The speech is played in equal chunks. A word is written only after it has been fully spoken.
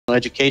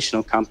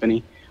educational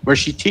company where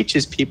she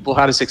teaches people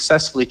how to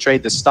successfully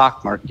trade the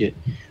stock market.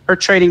 Her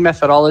trading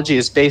methodology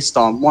is based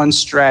on one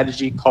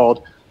strategy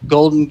called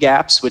Golden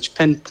Gaps, which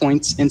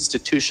pinpoints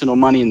institutional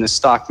money in the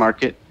stock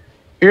market.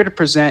 Here to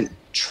present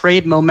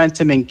Trade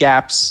Momentum and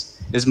Gaps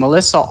is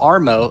Melissa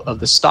Armo of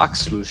the Stock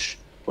Swoosh.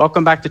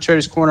 Welcome back to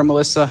Traders Corner,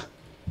 Melissa.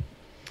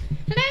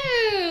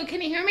 Hello,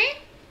 can you hear me?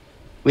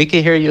 We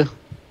can hear you.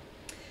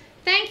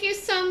 Thank you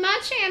so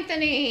much,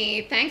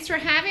 Anthony. Thanks for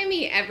having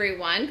me,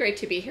 everyone. Great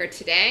to be here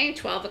today,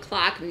 12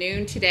 o'clock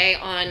noon today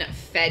on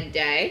Fed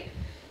Day.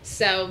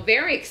 So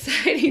very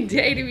exciting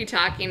day to be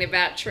talking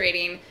about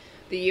trading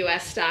the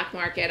U.S. stock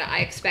market. I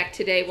expect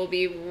today will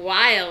be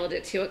wild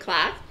at 2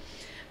 o'clock.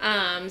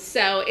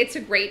 So it's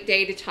a great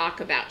day to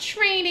talk about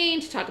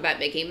trading, to talk about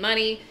making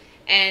money,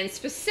 and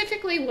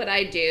specifically what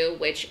I do,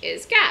 which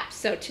is gaps.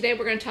 So today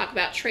we're going to talk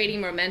about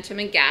trading momentum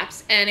and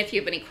gaps. And if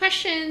you have any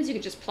questions, you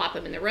can just plop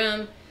them in the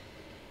room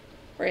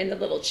or in the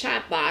little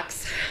chat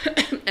box,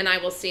 and I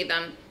will see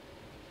them.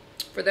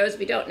 For those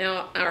of you who don't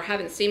know or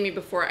haven't seen me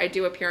before, I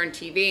do appear on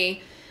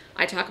TV.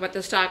 I talk about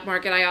the stock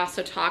market. I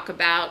also talk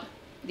about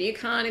the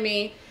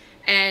economy.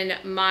 And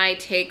my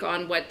take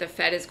on what the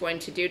Fed is going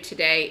to do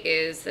today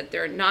is that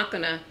they're not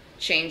going to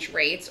change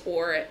rates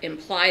or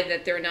imply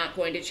that they're not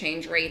going to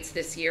change rates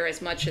this year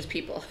as much as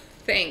people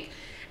think.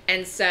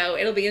 And so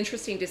it'll be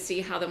interesting to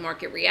see how the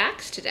market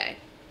reacts today.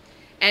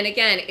 And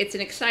again, it's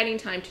an exciting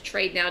time to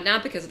trade now,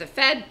 not because of the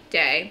Fed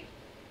day,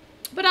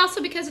 but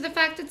also because of the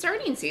fact it's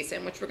earnings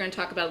season, which we're going to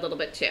talk about a little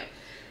bit too.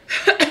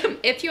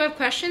 If you have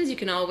questions, you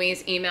can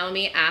always email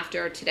me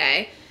after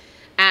today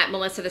at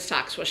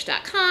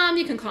melissathestockswoosh.com.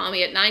 You can call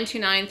me at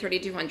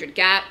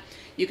 929-3200-GAP.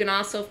 You can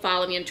also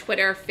follow me on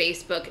Twitter,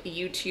 Facebook,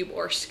 YouTube,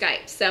 or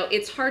Skype. So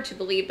it's hard to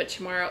believe, but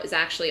tomorrow is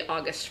actually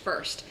August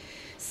 1st.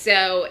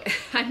 So,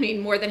 I mean,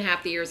 more than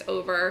half the year's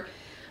over.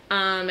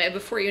 And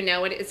before you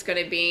know it, it's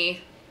going to be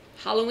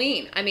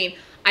Halloween. I mean,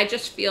 I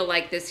just feel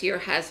like this year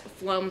has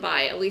flown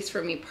by, at least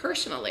for me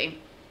personally.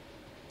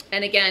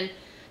 And again,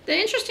 the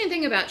interesting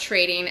thing about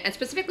trading, and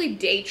specifically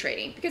day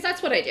trading, because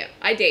that's what I do.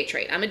 I day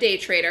trade. I'm a day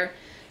trader.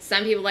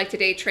 Some people like to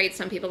day trade.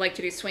 Some people like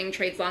to do swing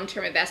trades,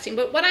 long-term investing.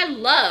 But what I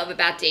love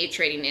about day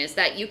trading is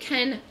that you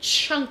can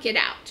chunk it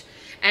out.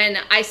 And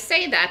I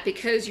say that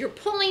because you're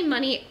pulling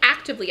money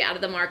actively out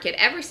of the market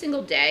every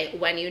single day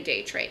when you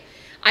day trade.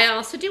 I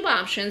also do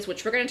options,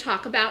 which we're going to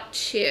talk about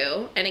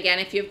too. And again,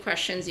 if you have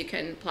questions, you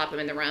can plop them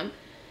in the room.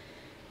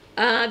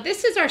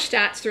 This is our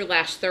stats through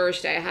last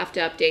Thursday. I have to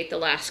update the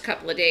last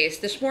couple of days.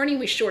 This morning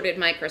we shorted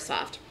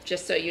Microsoft.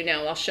 Just so you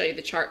know, I'll show you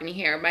the chart in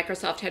here.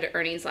 Microsoft had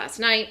earnings last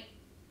night.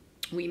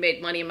 We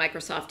made money in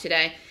Microsoft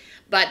today.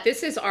 But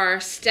this is our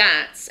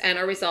stats and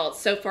our results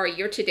so far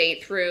year to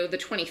date through the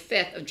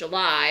 25th of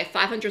July,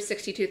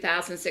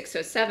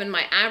 562,607.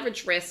 My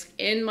average risk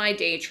in my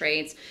day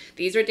trades,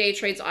 these are day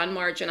trades on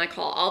margin. I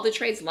call all the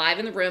trades live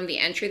in the room, the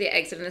entry, the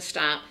exit, and the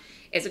stop,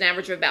 is an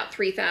average of about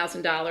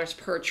 $3,000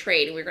 per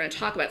trade. And we're going to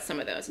talk about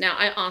some of those. Now,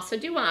 I also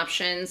do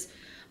options.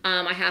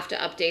 I have to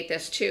update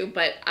this too,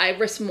 but I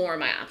risk more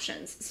in my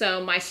options.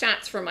 So my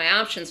stats for my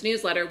options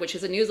newsletter, which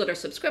is a newsletter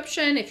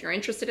subscription, if you're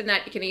interested in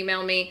that, you can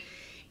email me,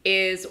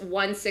 is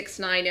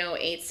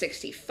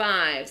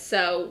 1690865.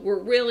 So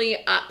we're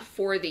really up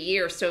for the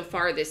year so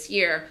far this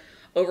year,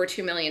 over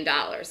 $2 million.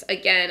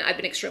 Again, I've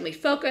been extremely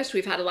focused.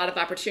 We've had a lot of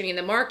opportunity in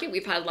the market.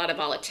 We've had a lot of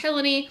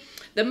volatility.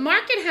 The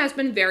market has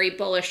been very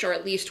bullish, or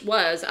at least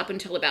was up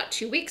until about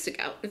 2 weeks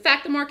ago. In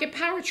fact, the market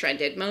power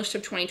trended most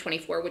of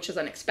 2024, which is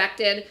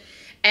unexpected.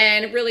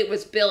 And really it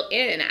was built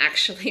in,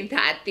 actually,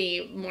 that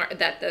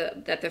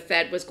the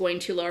Fed was going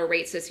to lower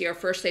rates this year.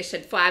 First they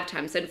said 5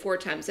 times, then 4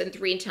 times, then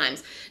 3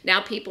 times.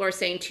 Now people are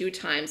saying 2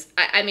 times.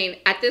 I mean,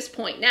 at this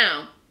point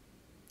now,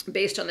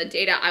 based on the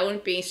data, I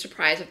wouldn't be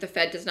surprised if the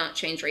Fed does not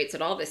change rates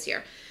at all this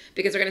year.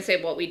 Because they're going to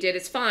say what we did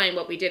is fine,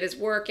 what we did is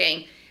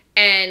working.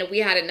 And we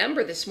had a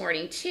number this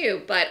morning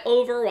too, but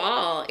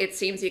overall, it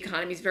seems the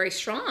economy is very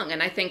strong.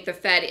 And I think the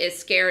Fed is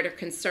scared or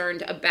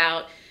concerned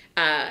about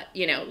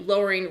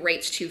lowering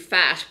rates too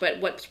fast. But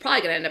what's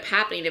probably going to end up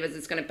happening is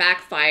it's going to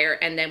backfire,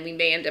 and then we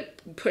may end up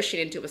pushing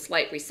into a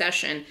slight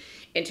recession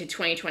into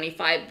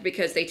 2025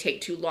 because they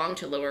take too long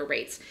to lower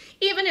rates.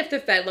 Even if the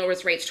Fed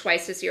lowers rates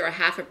twice this year, or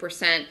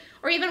 0.5%,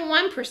 or even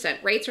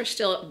 1%, rates are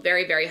still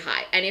very, very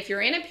high. And if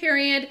you're in a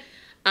period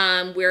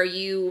where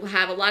you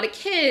have a lot of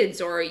kids,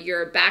 or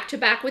you're back to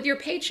back with your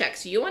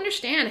paychecks, you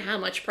understand how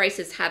much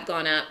prices have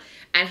gone up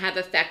and have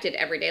affected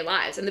everyday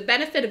lives. And the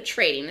benefit of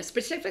trading,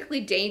 specifically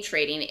day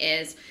trading,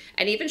 is,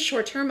 and even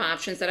short-term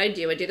options that I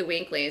do the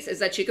weeklies, is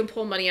that you can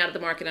pull money out of the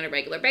market on a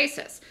regular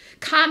basis.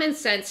 Common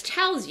sense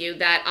tells you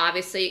that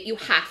obviously you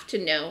have to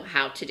know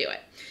how to do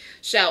it.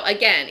 So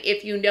again,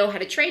 if you know how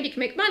to trade, you can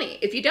make money.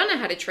 If you don't know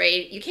how to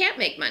trade, you can't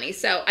make money.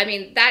 So, I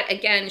mean, that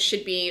again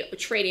should be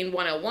trading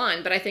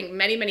 101, but I think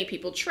many, many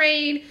people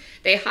trade.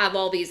 They have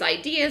all these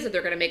ideas that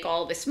they're going to make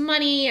all this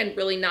money and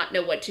really not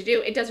know what to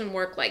do. It doesn't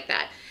work like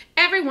that.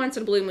 Every once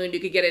in a blue moon,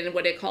 you could get in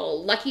what they call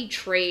a lucky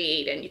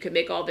trade and you could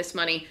make all this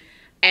money.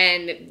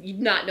 and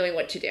not knowing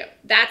what to do.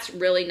 That's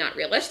really not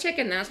realistic,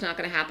 and that's not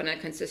going to happen on a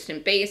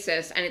consistent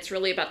basis. And it's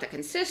really about the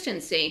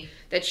consistency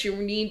that you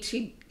need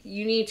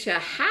to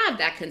have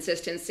that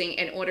consistency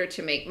in order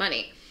to make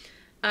money.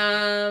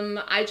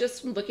 I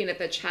just looking at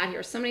the chat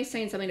here. Somebody's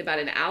saying something about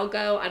an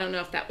algo. I don't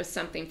know if that was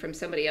something from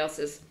somebody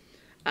else's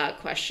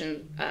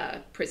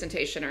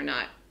presentation or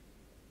not.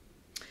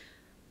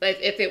 But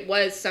if it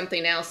was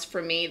something else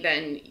for me,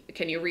 then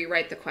can you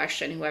rewrite the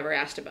question? Whoever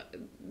asked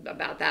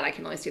about that, I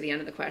can only see the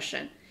end of the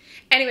question.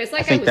 Anyways,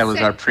 like I think that was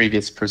our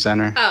previous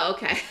presenter. Oh,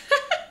 okay.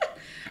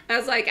 I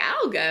was like,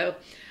 algo.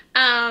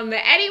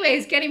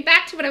 Anyways, getting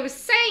back to what I was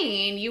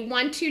saying, you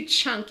want to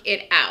chunk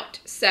it out.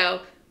 So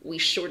we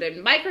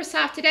shorted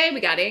Microsoft today. We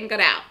got in, got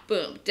out.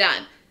 Boom,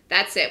 done.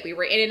 That's it. We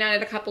were in and out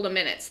in a couple of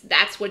minutes.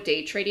 That's what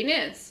day trading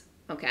is,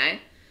 okay?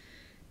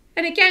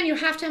 And again, you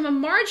have to have a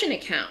margin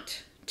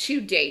account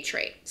to day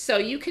trade. So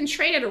you can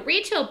trade at a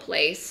retail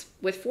place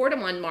with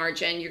 4-to-1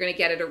 margin. You're going to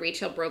get at a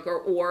retail broker,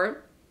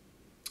 or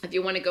if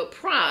you want to go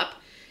prop,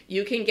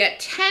 you can get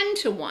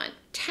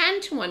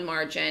 10-to-1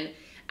 margin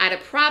at a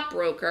prop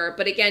broker.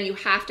 But again, you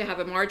have to have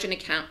a margin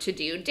account to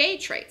do day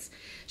trades.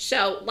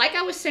 So like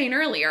I was saying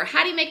earlier,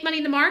 how do you make money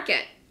in the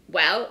market?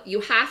 Well,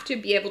 you have to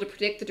be able to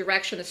predict the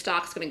direction the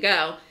stock's going to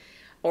go,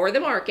 or the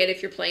market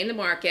if you're playing the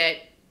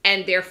market.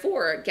 And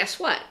therefore, guess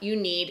what? You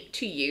need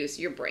to use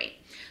your brain.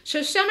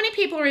 So many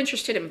people are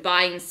interested in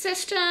buying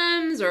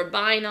systems or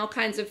buying all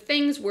kinds of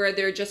things where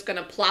they're just going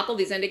to plop all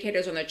these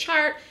indicators on their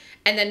chart,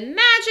 and then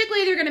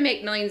magically they're going to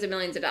make millions and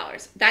millions of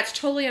dollars. That's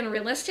totally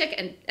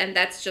unrealistic, and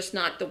that's just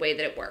not the way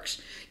that it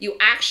works. You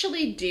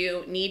actually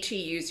do need to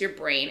use your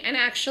brain, and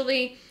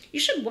actually you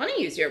should want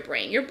to use your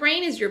brain. Your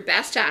brain is your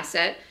best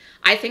asset.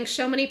 I think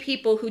so many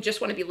people who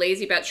just want to be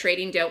lazy about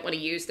trading don't want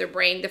to use their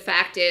brain. The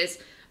fact is,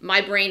 my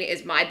brain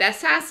is my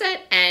best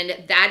asset,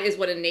 and that is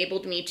what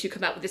enabled me to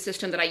come up with the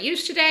system that I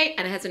use today,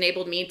 and it has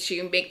enabled me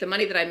to make the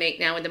money that I make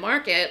now in the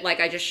market, like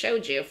I just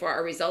showed you for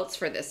our results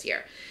for this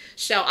year.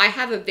 So I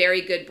have a very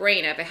good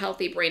brain. I have a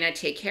healthy brain. I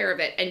take care of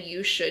it, and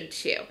you should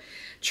too.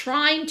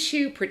 Trying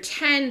to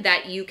pretend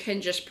that you can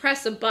just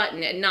press a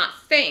button and not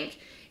think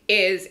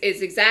is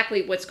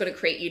exactly what's going to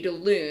create you to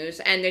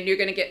lose, and then you're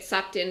going to get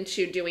sucked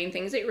into doing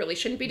things that you really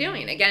shouldn't be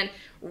doing. Again,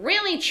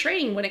 really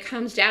trading, when it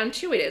comes down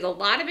to it, is a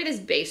lot of it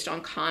is based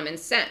on common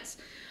sense.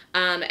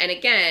 And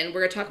again,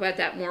 we're going to talk about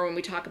that more when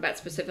we talk about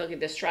specifically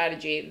the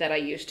strategy that I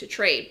use to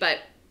trade. But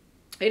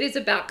it is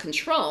about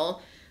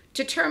control,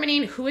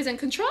 determining who is in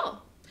control.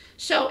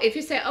 So if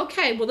you say,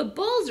 okay, well, the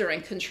bulls are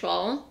in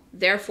control,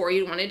 therefore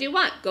you want to do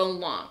what? Go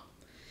long.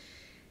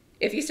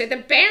 If you say the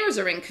bears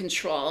are in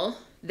control,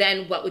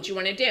 then what would you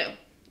want to do?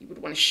 You would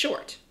want to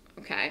short,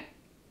 okay?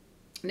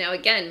 Now,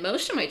 again,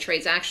 most of my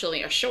trades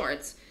actually are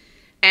shorts,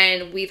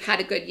 and we've had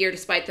a good year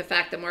despite the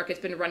fact the market's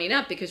been running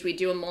up because we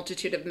do a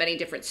multitude of many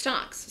different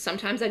stocks.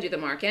 Sometimes I do the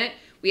market.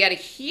 We had a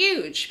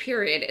huge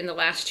period in the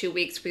last 2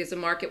 weeks because the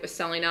market was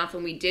selling off,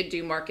 and we did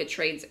do market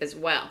trades as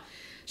well.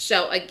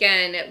 So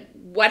again,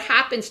 what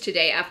happens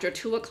today after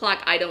 2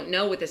 o'clock, I don't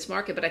know with this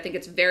market, but I think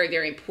it's very,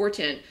 very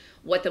important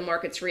what the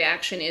market's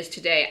reaction is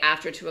today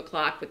after 2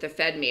 o'clock with the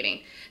Fed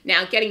meeting.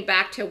 Now, getting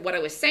back to what I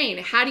was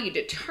saying, how do you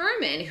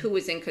determine who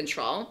is in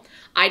control?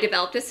 I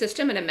developed a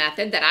system and a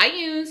method that I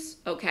use,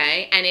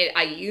 okay? And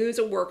I use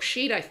a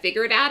worksheet. I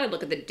figure it out. I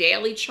look at the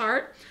daily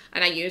chart,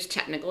 and I use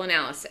technical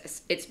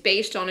analysis. It's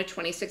based on a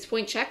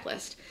 26-point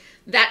checklist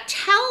that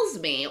tells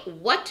me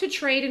what to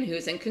trade and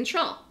who's in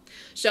control.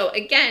 So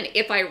again,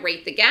 if I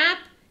rate the gap,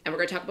 and we're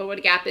going to talk about what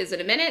a gap is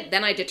in a minute,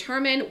 then I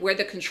determine where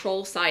the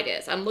control side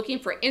is. I'm looking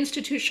for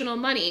institutional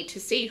money to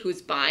see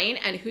who's buying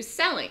and who's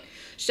selling.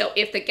 So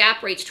if the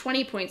gap rates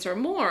 20 points or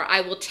more,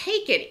 I will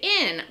take it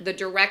in the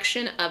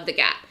direction of the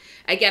gap.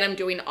 Again, I'm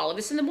doing all of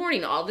this in the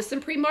morning, all of this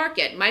in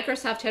pre-market.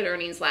 Microsoft had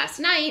earnings last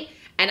night,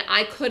 and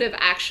I could have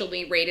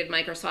actually rated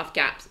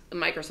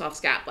Microsoft's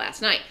gap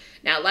last night.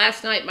 Now,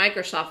 last night,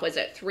 Microsoft was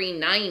at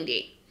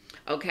 390,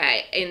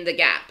 okay, in the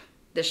gap.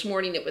 This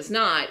morning it was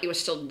not. It was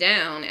still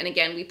down. And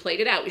again, we played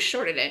it out. We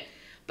shorted it.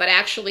 But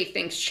actually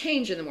things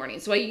change in the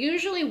morning. So I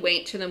usually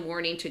wait to the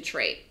morning to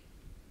trade.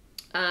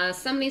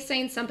 Somebody's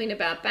saying something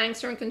about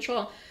banks are in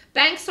control.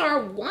 Banks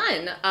are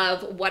one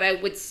of what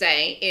I would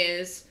say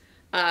is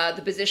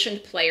the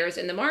positioned players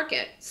in the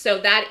market.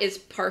 So that is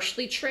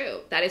partially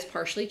true. That is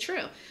partially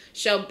true.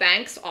 So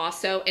banks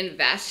also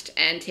invest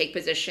and take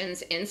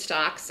positions in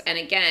stocks. And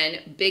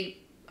again, big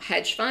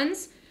hedge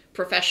funds,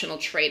 professional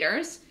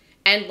traders,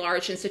 and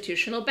large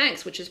institutional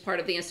banks, which is part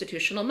of the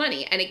institutional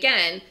money. And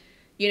again,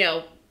 you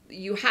know,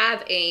 you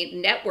have a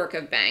network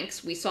of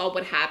banks. We saw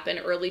what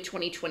happened early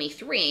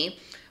 2023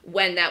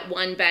 when that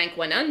one bank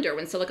went under,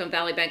 when Silicon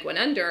Valley Bank went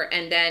under,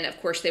 and then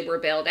of course they were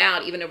bailed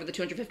out even over the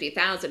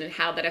 250,000, and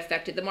how that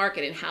affected the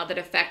market and how that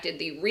affected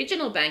the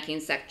regional banking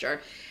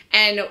sector.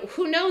 And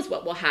who knows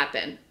what will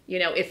happen, you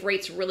know, if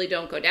rates really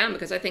don't go down,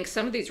 because I think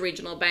some of these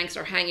regional banks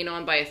are hanging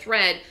on by a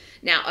thread.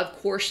 Now, of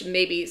course,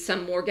 maybe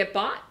some more get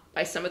bought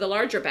by some of the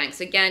larger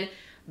banks. Again,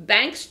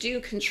 banks do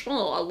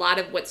control a lot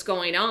of what's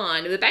going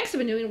on. The banks have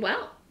been doing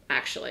well,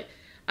 actually.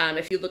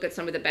 if you look at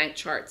some of the bank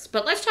charts.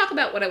 But let's talk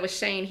about what I was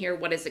saying here.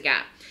 What is a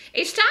gap?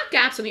 A stock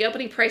gap, so the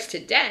opening price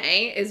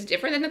today is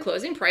different than the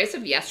closing price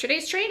of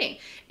yesterday's trading.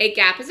 A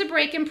gap is a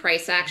break in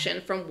price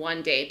action from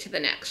one day to the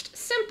next.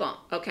 Simple,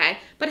 okay?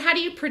 But how do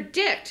you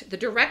predict the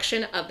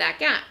direction of that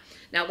gap?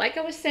 Now, like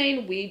I was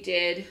saying, we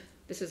did,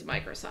 this is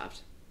Microsoft.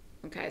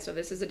 Okay, so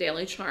this is a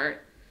daily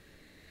chart.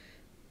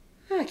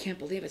 Oh, I can't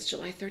believe it's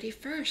July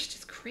 31st.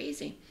 It's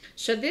crazy.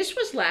 So this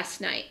was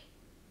last night.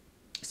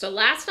 So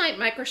last night,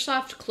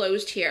 Microsoft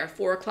closed here,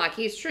 4 o'clock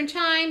Eastern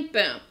time,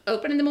 boom.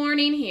 Open in the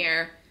morning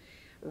here,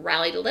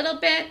 rallied a little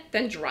bit,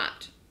 then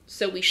dropped.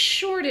 So we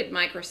shorted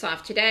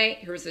Microsoft today.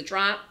 Here's the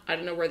drop. I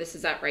don't know where this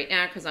is at right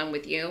now because I'm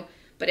with you.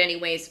 But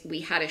anyways,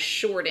 we had a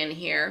short in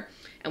here,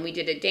 and we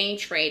did a day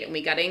trade, and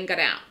we got in, got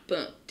out.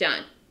 Boom,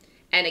 done.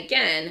 And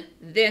again,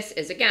 this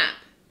is a gap.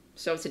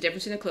 So it's the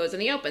difference in the close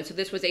and the open. So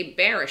this was a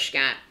bearish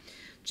gap.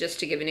 Just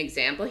to give an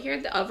example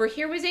here, over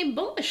here was a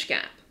bullish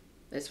gap.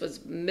 This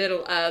was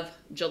middle of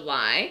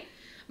July.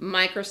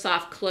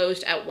 Microsoft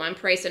closed at one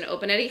price and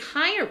opened at a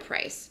higher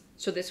price.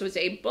 So this was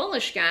a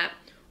bullish gap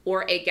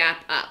or a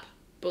gap up.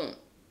 Boom.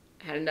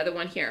 I had another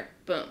one here.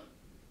 Boom.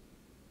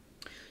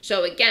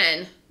 So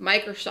again,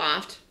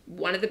 Microsoft,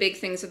 one of the big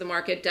things of the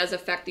market, does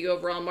affect the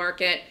overall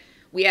market.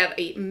 We have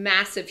a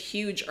massive,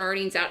 huge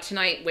earnings out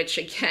tonight, which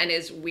again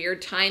is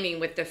weird timing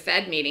with the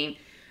Fed meeting.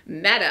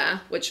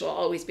 Meta, which will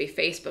always be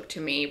Facebook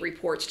to me,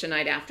 reports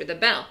tonight after the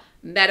bell.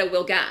 Meta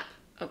will gap.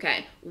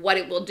 Okay, what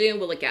it will do,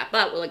 will it gap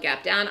up, will it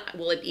gap down,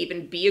 will it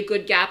even be a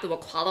good gap that will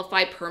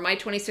qualify per my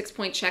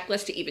 26-point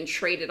checklist to even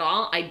trade at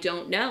all? I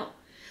don't know.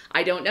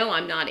 I don't know,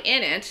 I'm not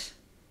in it,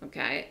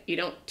 okay? You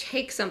don't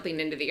take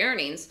something into the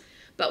earnings,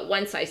 but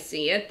once I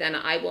see it, then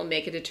I will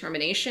make a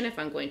determination if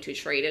I'm going to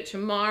trade it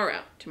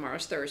tomorrow.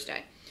 Tomorrow's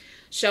Thursday.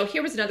 So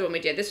here was another one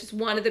we did. This was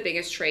one of the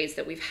biggest trades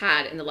that we've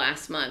had in the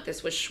last month.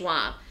 This was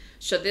Schwab.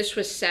 So this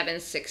was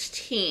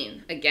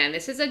 716. Again,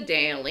 this is a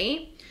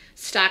daily.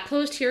 Stock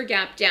closed here,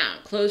 gap down.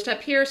 Closed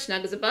up here,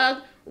 snug as a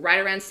bug, right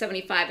around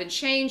 75 and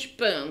change.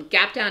 Boom.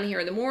 Gap down here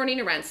in the morning,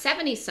 around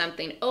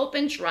 70-something.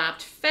 Open,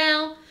 dropped,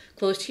 fell.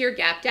 Closed here,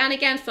 gap down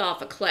again, fell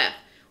off a cliff.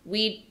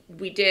 We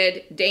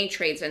did day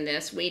trades in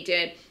this. We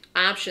did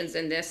options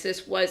in this.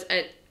 This was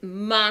a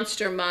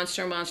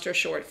monster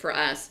short for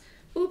us.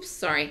 Oops,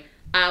 sorry.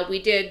 We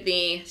did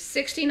the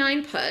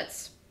 69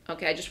 puts.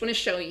 Okay, I just want to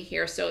show you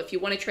here. So if you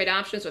want to trade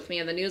options with me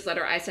on the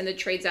newsletter, I send the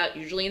trades out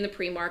usually in the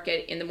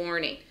pre-market in the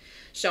morning.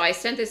 So I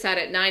sent this out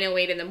at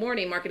 9:08 in the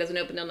morning. Market doesn't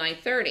open until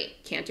 9:30.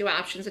 Can't do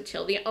options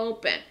until the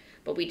open.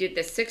 But we did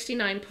the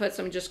 69 puts.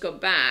 Let me just go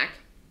back.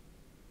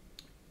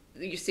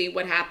 You see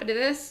what happened to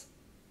this?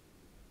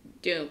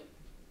 Doom.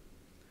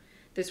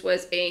 This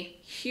was a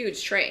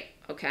huge trade,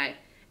 okay?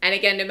 And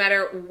again, no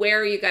matter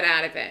where you got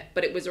out of it,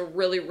 but it was a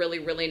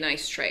really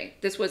nice trade.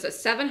 This was a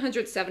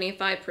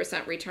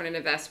 775% return on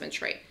investment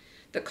trade.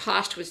 The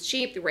cost was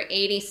cheap. There were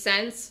 80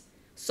 cents.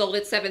 Sold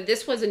at 7.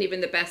 This wasn't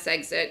even the best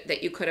exit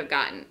that you could have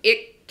gotten.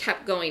 It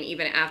kept going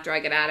even after I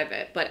got out of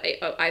it. But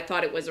I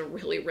thought it was a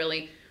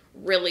really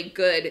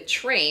good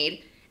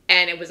trade.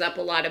 And it was up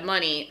a lot of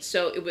money.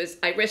 So it was,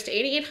 I risked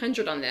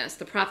 $8,800 on this.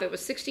 The profit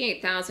was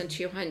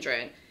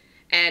 $68,200.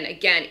 And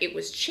again, it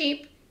was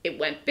cheap. It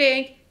went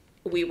big.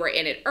 We were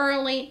in it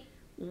early.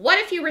 What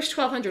if you risk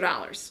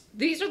 $1,200?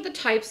 These are the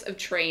types of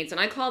trades, and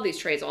I call these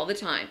trades all the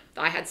time.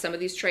 I had some of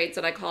these trades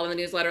that I called in the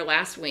newsletter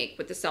last week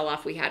with the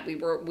sell-off we had. We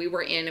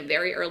were in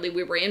very early.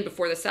 We were in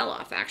before the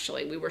sell-off,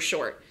 actually. We were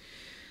short.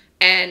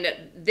 And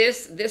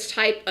this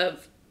type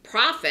of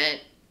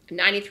profit,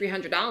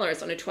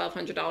 $9,300 on a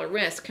 $1,200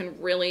 risk,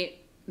 can really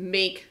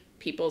make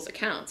people's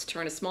accounts,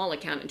 turn a small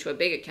account into a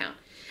big account.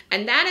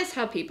 And that is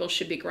how people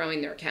should be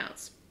growing their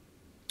accounts.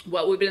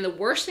 What would have been the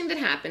worst thing that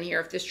happened here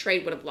if this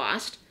trade would have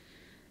lost?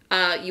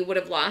 You would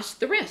have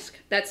lost the risk.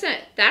 That's it.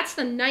 That's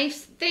the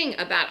nice thing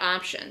about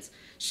options.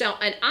 So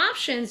in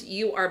options,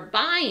 you are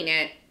buying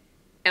it,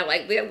 and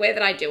like the way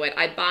that I do it,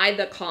 I buy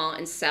the call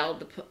and sell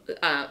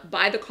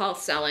buy the call,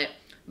 sell it,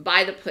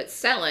 buy the put,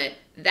 sell it.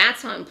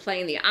 That's how I'm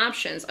playing the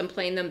options. I'm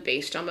playing them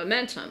based on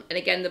momentum. And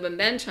again, the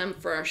momentum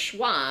for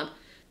Schwab,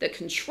 the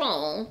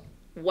control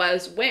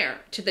was where?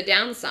 To the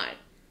downside.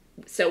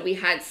 So we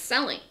had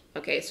selling.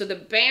 Okay, so the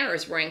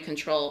bears were in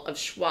control of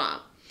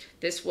Schwab.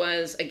 This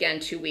was, again,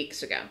 2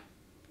 weeks ago.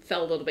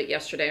 Fell a little bit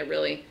yesterday.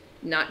 Really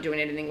not doing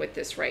anything with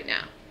this right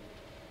now.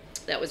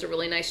 That was a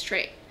really nice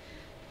trade.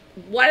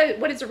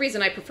 What is the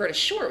reason I prefer to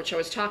short, which I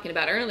was talking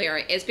about earlier,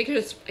 is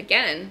because,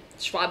 again,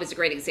 Schwab is a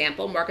great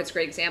example. Market's a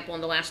great example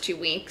in the last 2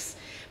 weeks,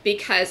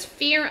 because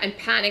fear and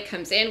panic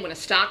comes in when a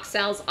stock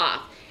sells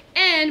off.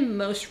 And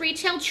most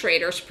retail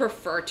traders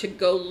prefer to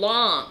go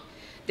long.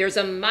 There's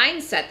a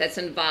mindset that's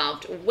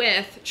involved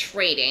with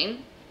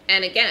trading.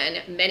 And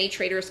again, many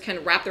traders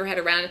can wrap their head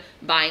around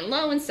buying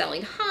low and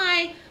selling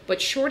high, but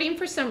shorting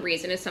for some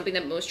reason is something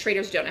that most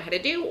traders don't know how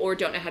to do or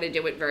don't know how to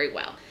do it very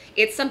well.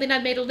 It's something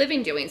I've made a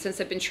living doing since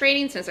I've been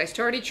trading, since I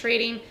started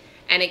trading.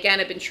 And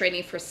again, I've been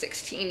trading for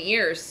 16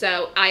 years.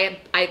 So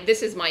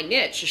this is my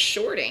niche, is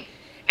shorting.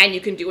 And you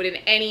can do it in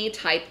any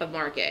type of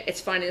market. It's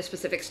finding the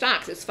specific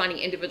stocks. It's finding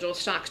individual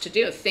stocks to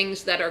do,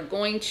 things that are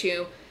going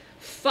to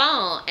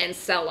fall and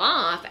sell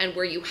off, and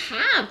where you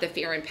have the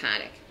fear and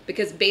panic,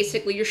 because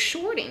basically you're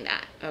shorting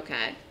that,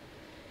 okay?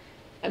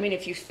 I mean,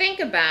 if you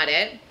think about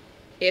it,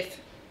 if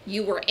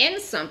you were in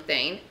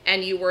something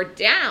and you were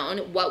down,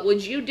 what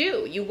would you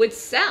do? You would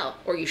sell,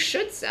 or you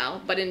should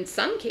sell, but in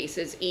some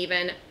cases,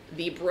 even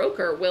the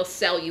broker will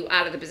sell you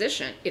out of the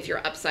position if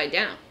you're upside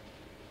down.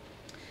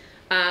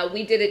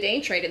 We did a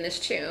day trade in this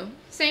too.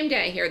 Same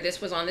day here. This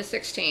was on the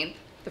 16th.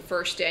 The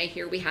first day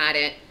here we had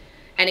it.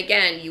 And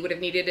again, you would have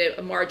needed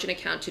a margin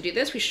account to do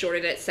this. We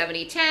shorted at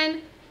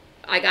 70.10.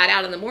 I got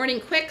out in the morning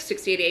quick,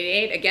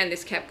 68.88. Again,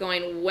 this kept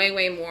going way,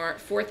 way more.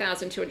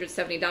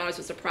 $4,270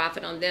 was a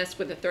profit on this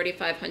with a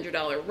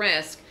 $3,500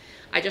 risk.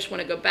 I just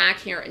want to go back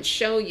here and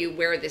show you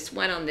where this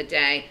went on the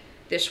day.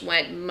 This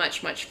went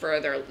much, much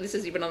further. This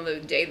is even on the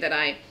day that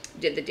I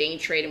did the day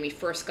trade and we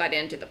first got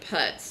into the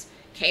puts.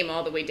 Came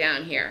all the way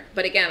down here.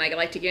 But again, I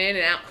like to get in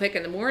and out quick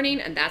in the morning,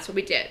 and that's what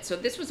we did. So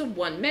this was a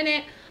 1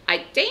 minute.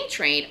 I day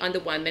trade on the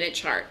 1 minute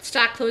chart.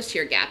 Stock closed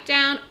here, gap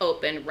down,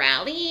 open,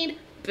 rallied,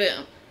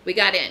 boom. We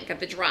got in,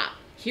 got the drop.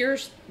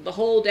 Here's the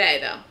whole day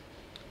though.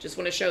 Just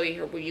want to show you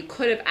here where you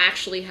could have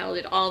actually held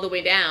it all the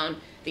way down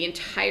the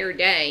entire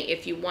day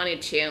if you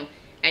wanted to,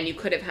 and you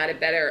could have had a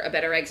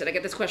better exit. I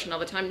get this question all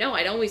the time. No,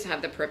 I don't always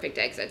have the perfect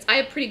exits. I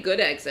have pretty good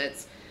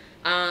exits.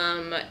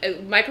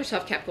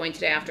 Microsoft kept going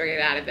today after I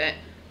got out of it.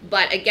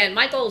 But again,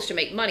 my goal is to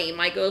make money.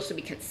 My goal is to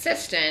be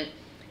consistent.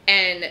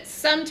 And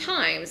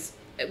sometimes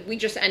we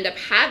just end up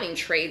having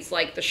trades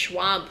like the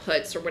Schwab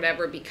puts or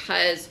whatever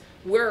because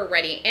we're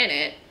already in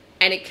it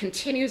and it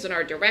continues in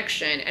our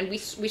direction. And we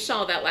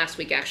saw that last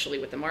week actually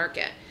with the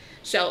market.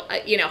 So,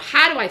 you know,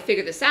 how do I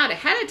figure this out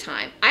ahead of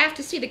time? I have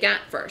to see the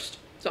gap first.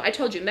 So I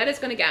told you Meta's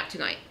going to gap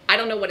tonight. I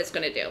don't know what it's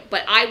going to do,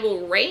 but I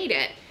will rate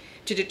it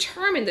to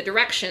determine the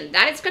direction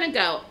that it's going to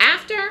go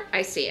after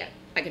I see it.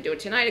 I could do it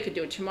tonight. I could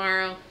do it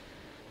tomorrow.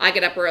 I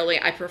get up early.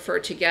 I prefer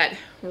to get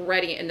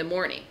ready in the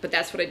morning, but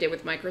that's what I did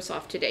with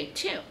Microsoft today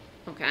too,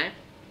 okay?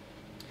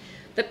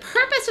 The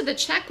purpose of the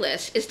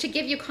checklist is to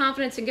give you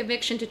confidence and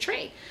conviction to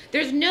trade.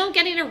 There's no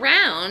getting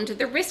around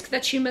the risk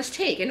that you must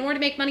take. In order to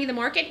make money in the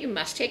market, you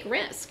must take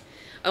risk,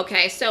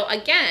 okay? So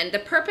again, the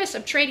purpose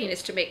of trading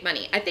is to make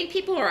money. I think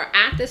people are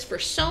at this for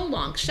so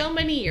long, so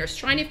many years,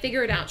 trying to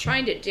figure it out,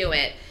 trying to do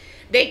it.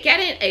 They get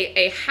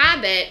a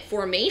habit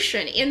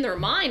formation in their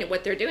mind of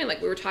what they're doing,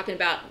 like we were talking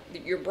about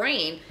your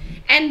brain,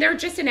 and they're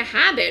just in a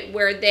habit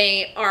where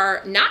they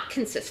are not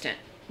consistent.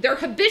 They're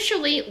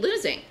habitually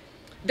losing.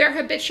 They're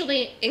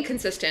habitually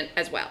inconsistent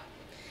as well.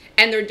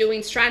 And they're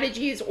doing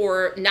strategies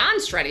or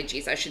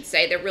non-strategies, I should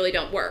say, that really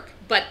don't work.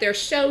 But they're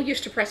so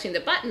used to pressing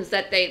the buttons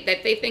that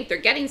they think they're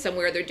getting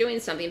somewhere, they're doing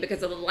something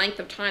because of the length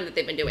of time that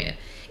they've been doing it.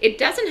 It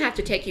doesn't have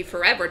to take you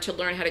forever to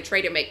learn how to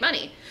trade or make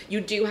money.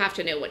 You do have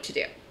to know what to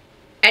do.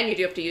 And you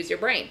do have to use your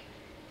brain.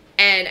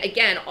 And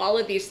again, all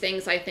of these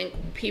things, I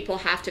think people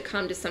have to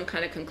come to some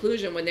kind of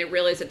conclusion when they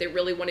realize that they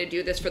really want to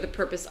do this for the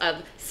purpose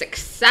of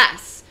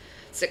success.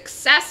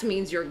 Success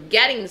means you're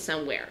getting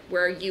somewhere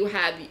where you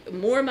have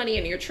more money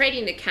in your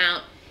trading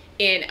account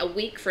in a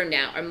week from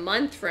now, a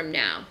month from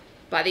now,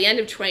 by the end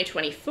of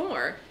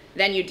 2024,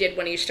 than you did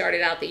when you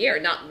started out the year,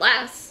 not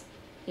less,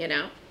 you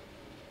know.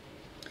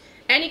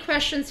 Any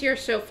questions here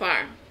so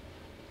far?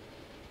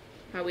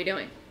 How are we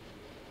doing?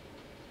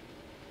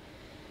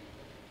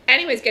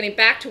 Anyways, getting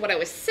back to what I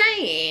was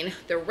saying,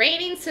 the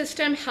rating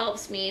system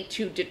helps me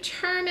to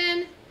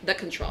determine the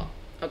control,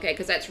 okay?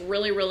 Because that's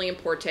really, really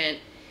important.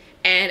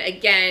 And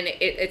again,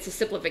 it's a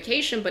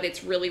simplification, but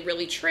it's really,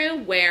 really true,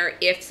 where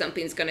if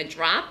something's going to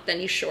drop, then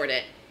you short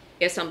it.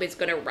 If something's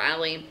going to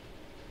rally,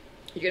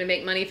 you're going to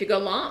make money if you go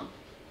long,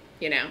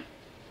 you know?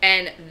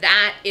 And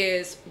that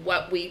is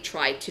what we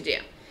try to do.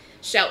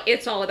 So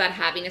it's all about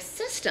having a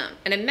system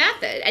and a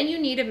method, and you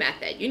need a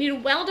method. You need a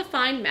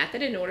well-defined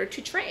method in order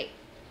to trade.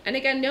 And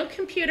again, no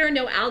computer,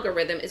 no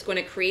algorithm is going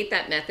to create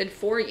that method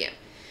for you.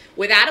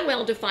 Without a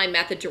well-defined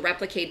method to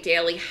replicate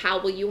daily,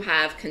 how will you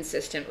have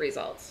consistent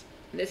results?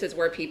 This is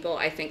where people,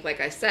 I think, like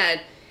I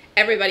said,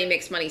 everybody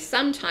makes money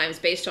sometimes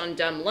based on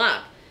dumb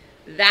luck.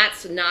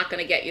 That's not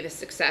going to get you the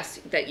success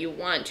that you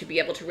want to be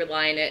able to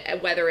rely on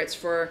it, whether it's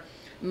for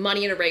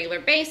money on a regular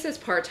basis,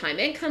 part-time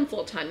income,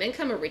 full-time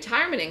income, or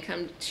retirement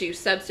income to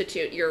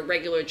substitute your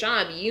regular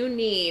job. You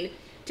need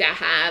to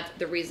have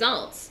the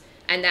results.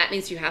 And that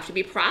means you have to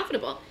be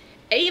profitable.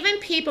 Even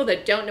people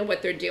that don't know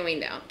what they're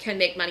doing though can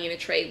make money in a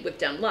trade with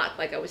dumb luck,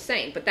 like I was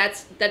saying, but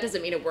that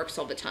doesn't mean it works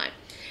all the time.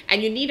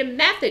 And you need a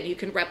method you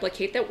can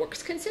replicate that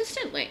works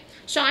consistently.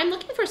 So I'm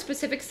looking for a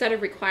specific set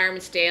of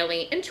requirements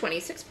daily in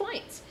 26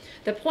 points.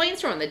 The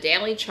points are on the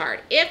daily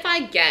chart. If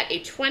I get a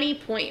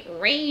 20-point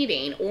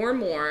rating or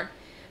more,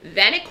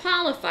 then it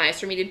qualifies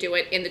for me to do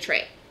it in the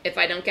trade. If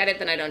I don't get it,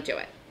 then I don't do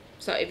it.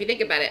 So if you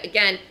think about it,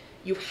 again,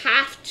 you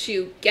have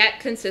to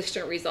get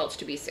consistent results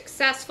to be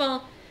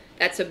successful.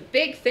 That's a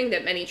big thing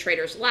that many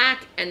traders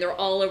lack, and they're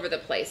all over the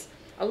place.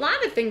 A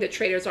lot of things that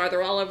traders are,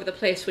 they're all over the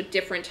place with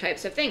different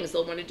types of things.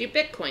 They'll want to do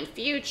Bitcoin,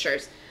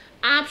 futures,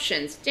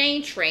 options,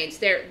 day trades,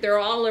 they're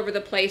all over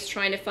the place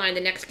trying to find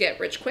the next get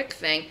rich quick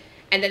thing,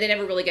 and then they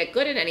never really get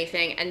good at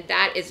anything, and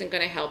that isn't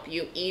going to help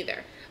you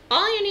either.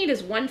 All you need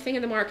is one thing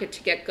in the market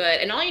to get good,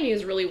 and all you need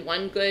is really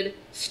one good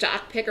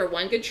stock pick or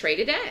one good trade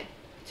a day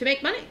to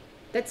make money.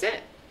 That's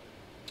it.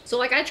 So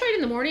like I trade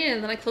in the morning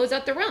and then I close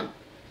out the room.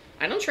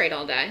 I don't trade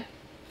all day.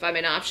 If I'm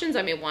in options,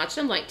 I may watch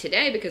them like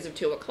today because of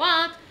 2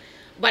 o'clock.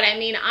 But I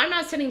mean, I'm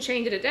not sitting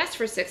chained at a desk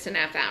for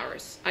 6.5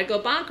 hours. I'd go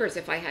bonkers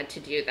if I had to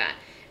do that.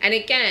 And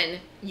again,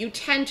 you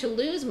tend to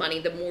lose money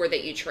the more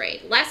that you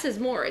trade. Less is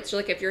more. It's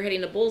like if you're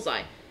hitting a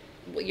bullseye.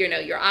 You know,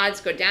 your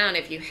odds go down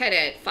if you hit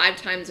it 5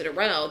 times in a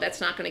row.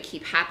 That's not going to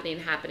keep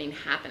happening.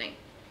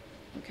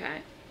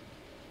 Okay.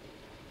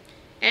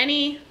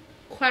 Any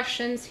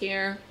questions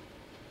here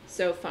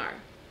so far?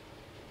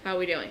 How are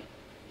we doing?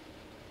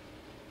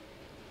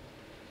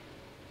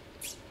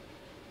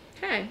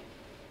 Okay.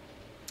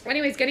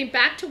 Anyways, getting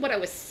back to what I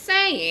was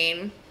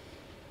saying,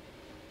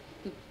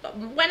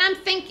 when I'm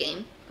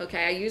thinking,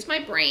 okay, I use my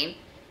brain.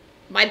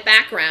 My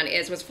background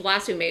was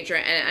philosophy major,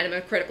 and I'm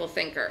a critical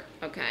thinker,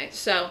 okay?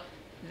 So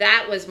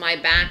that was my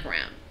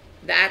background.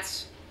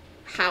 That's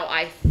how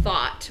I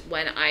thought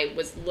when I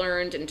was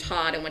learned and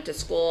taught and went to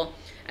school,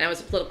 and I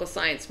was a political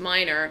science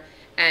minor,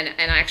 and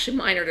I actually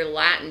minored in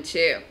Latin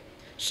too.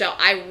 So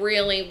I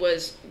really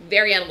was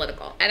very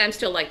analytical, and I'm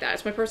still like that.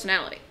 It's my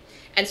personality.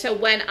 And so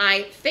when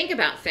I think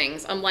about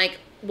things, I'm like,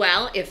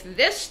 well, if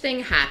this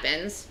thing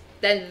happens,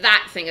 then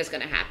that thing is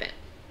going to happen,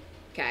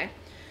 okay?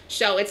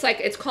 So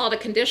it's called a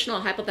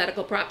conditional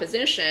hypothetical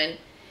proposition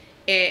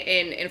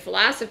in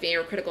philosophy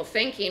or critical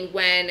thinking.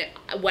 When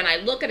I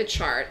look at a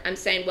chart, I'm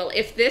saying, well,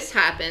 if this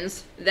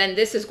happens, then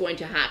this is going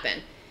to happen.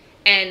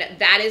 And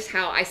that is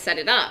how I set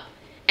it up.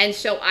 And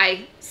so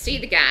I see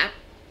the gap.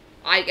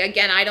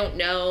 I don't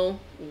know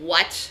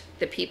what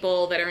the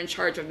people that are in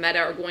charge of Meta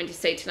are going to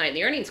say tonight in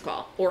the earnings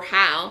call, or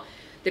how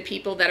the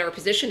people that are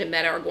positioned in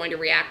Meta are going to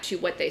react to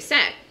what they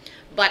say.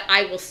 But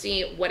I will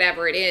see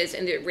whatever it is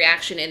in the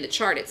reaction in the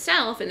chart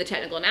itself, in the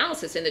technical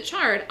analysis in the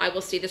chart. I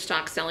will see the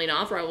stock selling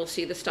off, or I will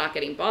see the stock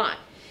getting bought.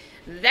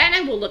 Then I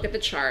will look at the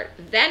chart.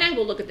 Then I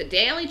will look at the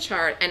daily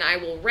chart, and I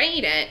will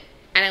rate it,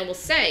 and I will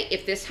say,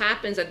 if this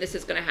happens, and this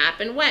is going to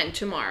happen when?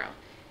 Tomorrow.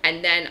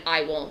 And then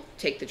I will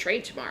take the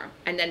trade tomorrow.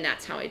 And then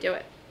that's how I do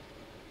it.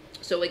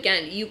 So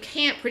again, you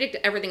can't predict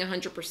everything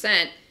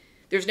 100%.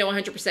 There's no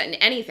 100% in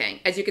anything.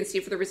 As you can see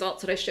for the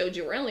results that I showed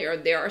you earlier,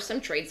 there are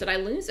some trades that I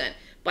lose in.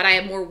 But I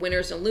have more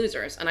winners than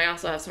losers. And I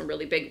also have some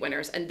really big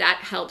winners. And that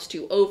helps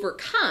to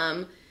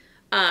overcome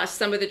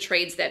some of the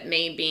trades that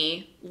may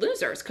be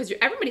losers. Because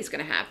everybody's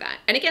going to have that.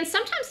 And again,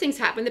 sometimes things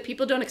happen that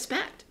people don't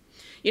expect.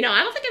 You know,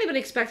 I don't think anybody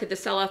expected the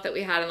sell-off that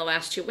we had in the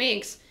last 2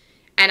 weeks.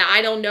 And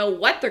I don't know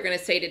what they're going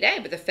to say today,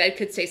 but the Fed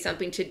could say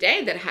something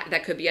today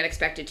that could be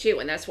unexpected too.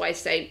 And that's why I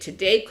say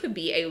today could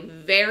be a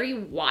very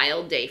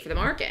wild day for the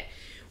market.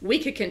 We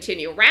could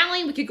continue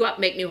rallying, we could go up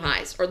and make new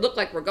highs, or look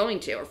like we're going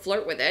to, or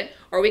flirt with it,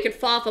 or we could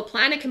fall off a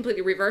plan and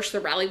completely reverse the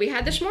rally we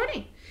had this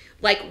morning.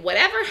 Like,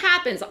 whatever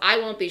happens, I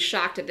won't be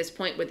shocked at this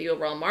point with the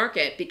overall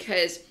market,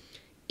 because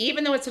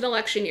even though it's an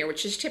election year,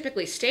 which is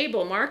typically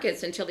stable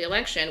markets until the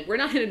election, we're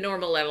not in a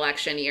normal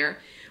election year.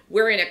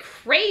 We're in a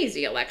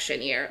crazy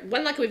election year,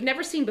 one like we've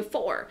never seen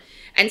before.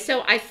 And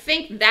so I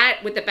think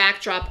that with the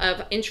backdrop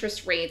of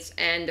interest rates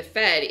and the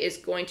Fed is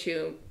going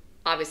to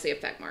obviously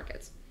affect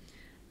markets.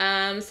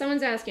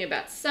 Someone's asking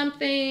about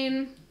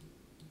something.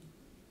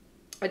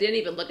 I didn't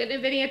even look at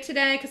NVIDIA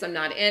today because I'm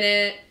not in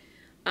it.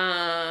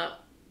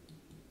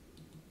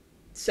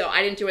 So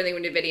I didn't do anything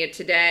with NVIDIA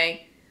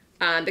today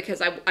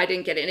because I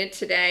didn't get in it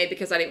today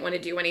because I didn't want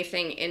to do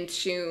anything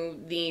into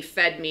the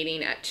Fed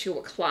meeting at 2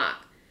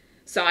 o'clock.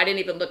 So I didn't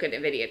even look at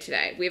NVIDIA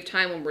today. We have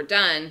time when we're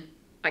done.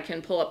 I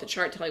can pull up the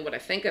chart, tell you what I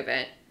think of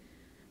it.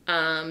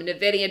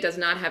 NVIDIA does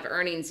not have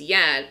earnings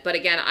yet. But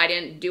again, I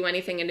didn't do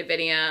anything in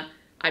NVIDIA.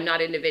 I'm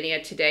not in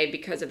NVIDIA today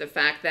because of the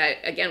fact that,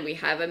 again, we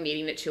have a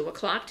meeting at 2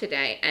 o'clock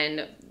today.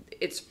 And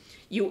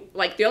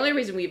the only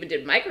reason we even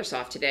did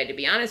Microsoft today, to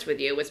be honest with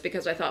you, was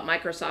because I thought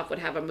Microsoft would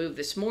have a move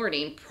this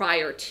morning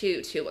prior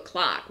to 2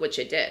 o'clock, which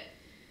it did.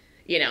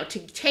 You know, to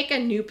take a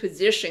new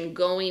position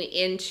going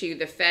into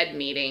the Fed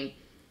meeting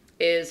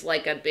is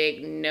like a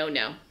big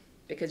no-no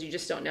because you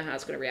just don't know how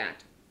it's going to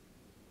react.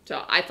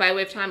 So if I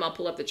have time, I'll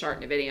pull up the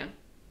chart in NVIDIA.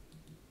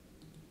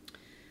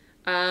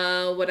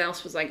 What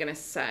else was I going to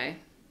say?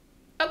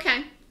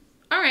 Okay.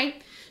 All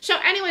right. So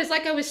anyways,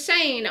 like I was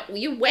saying,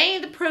 you weigh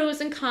the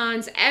pros and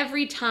cons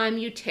every time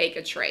you take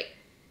a trade.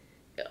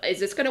 Is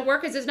this going to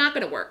work? Is this not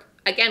going to work?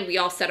 Again, we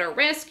all set our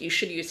risk. You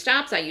should use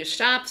stops. I use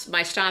stops.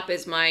 My stop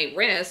is my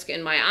risk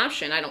and my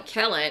option. I don't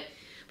kill it.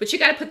 But you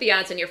got to put the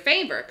odds in your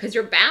favor because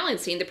you're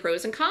balancing the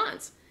pros and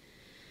cons.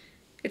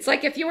 It's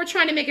like if you were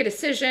trying to make a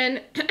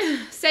decision,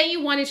 say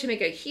you wanted to make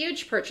a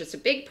huge purchase, a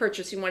big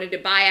purchase, you wanted to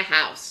buy a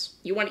house.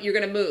 You're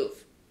going to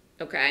move,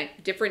 okay?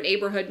 Different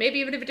neighborhood, maybe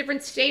even a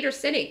different state or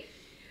city.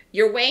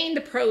 You're weighing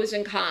the pros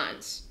and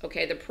cons,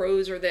 okay? The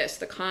pros are this.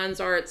 The cons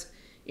are it's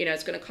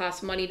going to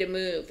cost money to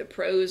move. The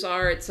pros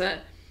are it's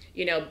a,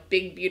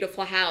 big,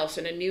 beautiful house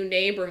in a new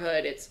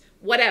neighborhood. It's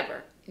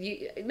whatever.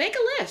 you make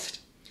a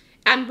list.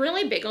 I'm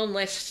really big on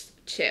lists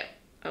too,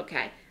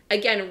 okay?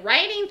 Again,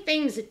 writing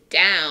things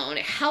down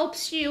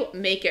helps you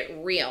make it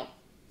real.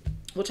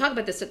 We'll talk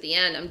about this at the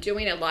end. I'm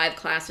doing a live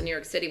class in New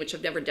York City, which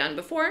I've never done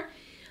before.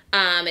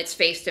 It's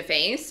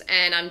face-to-face,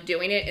 and I'm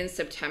doing it in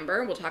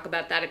September. We'll talk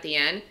about that at the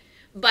end.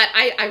 But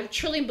I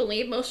truly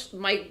believe most of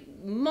my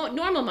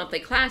normal monthly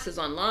class is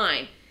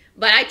online.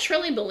 But I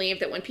truly believe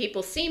that when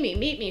people see me,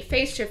 meet me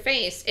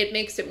face-to-face, it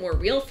makes it more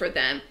real for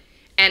them.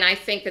 And I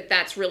think that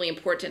that's really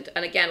important.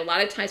 And again, a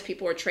lot of times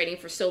people are trading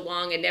for so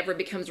long, it never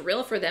becomes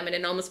real for them, and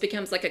it almost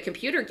becomes like a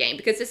computer game,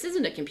 because this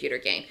isn't a computer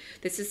game.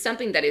 This is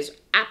something that is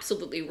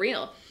absolutely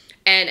real.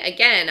 And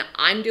again,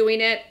 I'm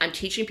doing it. I'm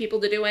teaching people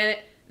to do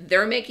it.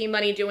 They're making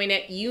money doing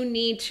it. You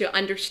need to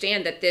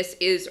understand that this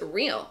is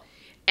real.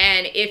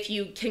 And if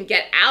you can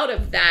get out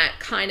of that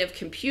kind of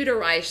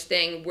computerized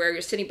thing where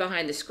you're sitting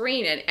behind the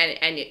screen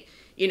and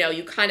you know,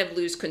 you kind of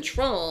lose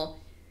control,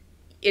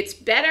 it's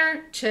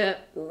better to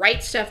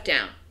write stuff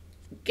down.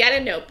 Get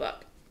a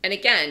notebook. And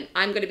again,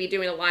 I'm going to be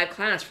doing a live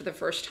class for the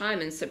first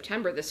time in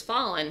September this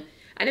fall, and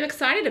I'm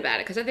excited about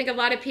it because I think a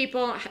lot of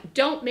people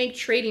don't make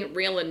trading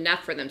real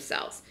enough for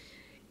themselves.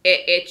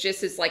 It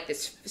just is like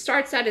this,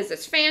 starts out as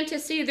this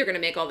fantasy. They're going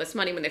to make all this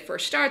money when they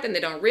first start, then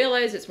they don't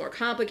realize it's more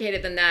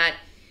complicated than that.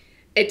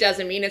 It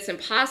doesn't mean it's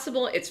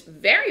impossible. It's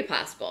very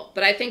possible.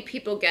 But I think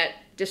people get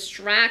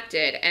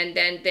distracted, and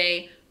then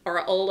they are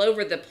all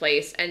over the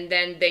place, and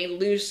then they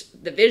lose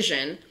the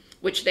vision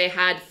which they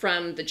had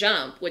from the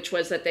jump, which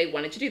was that they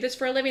wanted to do this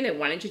for a living. They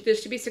wanted to do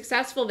this to be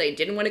successful. They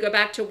didn't want to go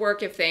back to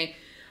work if they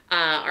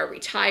are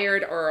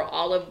retired, or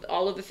all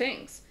of the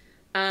things.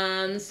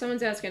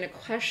 Someone's asking a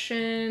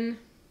question.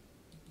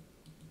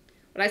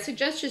 Would I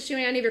suggest just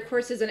doing any of your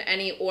courses in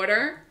any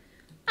order?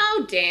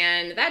 Oh,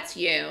 Dan, that's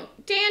you.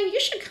 Dan, you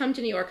should come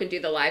to New York and do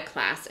the live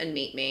class and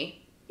meet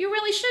me. You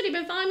really should. You've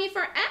been following me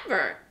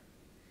forever.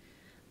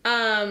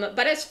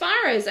 But as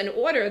far as an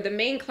order, the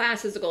main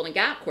class is the Golden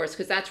Gap course,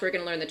 because that's where you're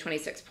going to learn the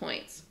 26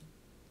 points.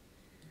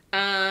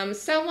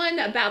 Someone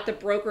about the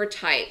broker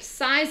type,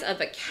 size of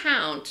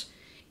account.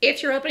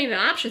 If you're opening an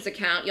options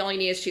account, all you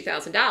need is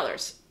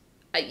 $2,000.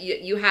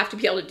 You have to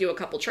be able to do a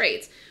couple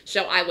trades.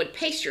 So I would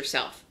pace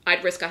yourself.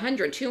 I'd risk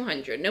 100,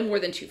 200, no more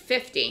than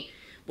 250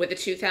 with a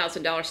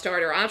 $2,000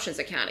 starter options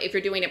account. If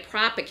you're doing a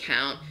prop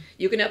account,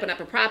 you can open up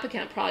a prop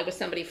account probably with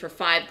somebody for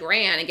 $5,000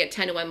 and get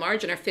 10-to-1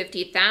 margin, or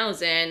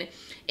 50,000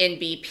 in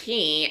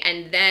BP,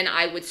 and then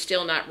I would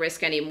still not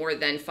risk any more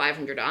than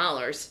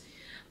 $500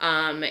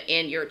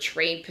 in your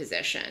trade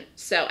position.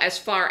 So as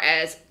far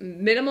as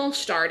minimal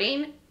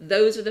starting,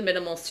 those are the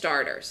minimal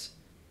starters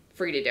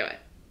for you to do it.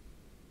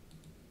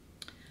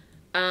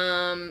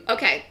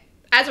 Okay,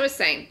 as I was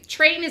saying,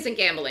 trading isn't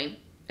gambling.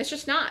 It's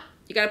just not.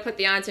 You got to put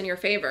the odds in your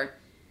favor.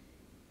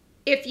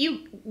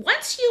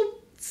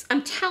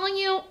 I'm telling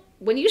you,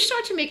 when you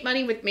start to make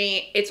money with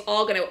me, it's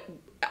all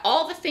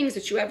the things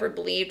that you ever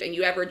believed and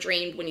you ever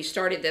dreamed when you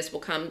started this will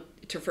come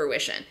to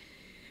fruition.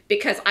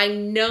 Because I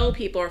know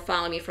people are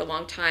following me for a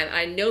long time.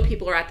 I know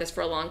people are at this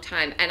for a long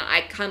time. And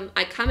I come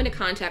into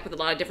contact with a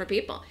lot of different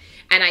people.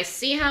 And I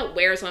see how it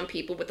wears on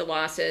people with the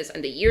losses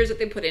and the years that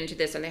they put into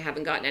this, and they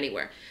haven't gotten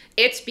anywhere.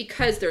 It's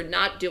because they're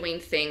not doing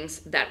things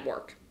that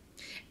work.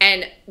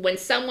 And when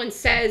someone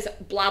says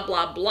blah,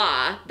 blah,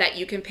 blah, that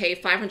you can pay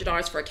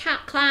 $500 for a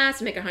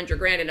class, make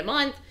 $100,000 in a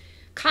month,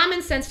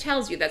 common sense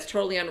tells you that's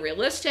totally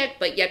unrealistic,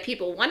 but yet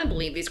people want to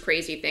believe these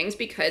crazy things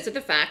because of the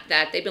fact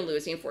that they've been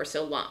losing for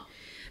so long.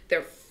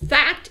 The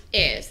fact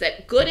is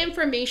that good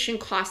information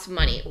costs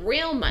money,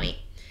 real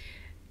money.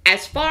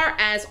 As far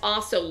as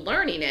also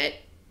learning it,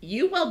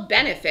 you will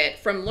benefit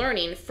from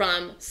learning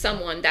from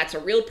someone that's a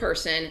real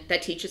person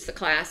that teaches the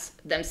class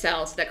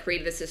themselves, that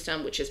created the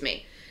system, which is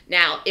me.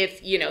 Now,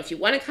 if you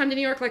want to come to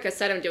New York, like I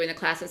said, I'm doing the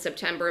class in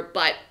September,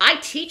 but I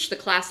teach the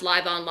class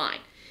live online.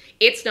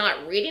 It's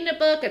not reading a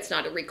book. It's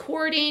not a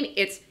recording.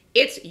 It's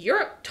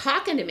you're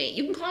talking to me.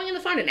 You can call me on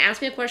the phone and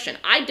ask me a question.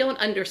 I don't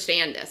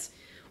understand this.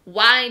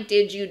 Why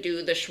did you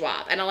do the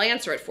Schwab? And I'll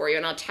answer it for you,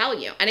 and I'll tell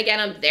you. And again,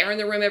 I'm there in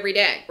the room every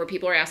day where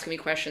people are asking me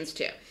questions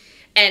too.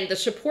 And the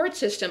support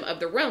system of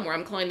the room where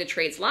I'm calling the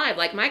trades live,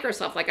 like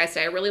Microsoft, like I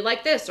say, I really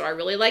like this, or I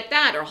really like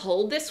that, or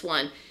hold this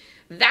one.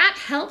 That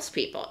helps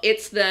people.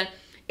 It's the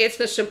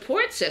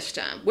support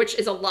system, which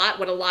is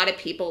what a lot of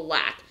people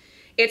lack.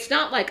 It's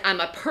not like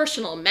I'm a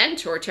personal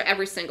mentor to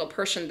every single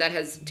person that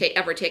has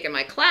ever taken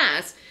my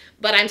class,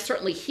 but I'm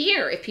certainly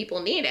here if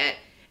people need it.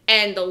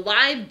 And the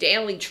live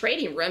daily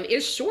trading room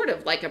is sort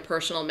of like a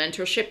personal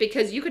mentorship,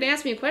 because you can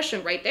ask me a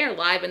question right there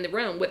live in the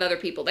room with other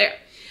people there,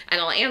 and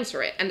I'll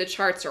answer it, and the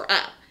charts are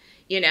up.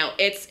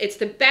 It's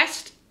the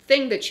best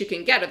thing that you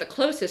can get, or the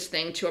closest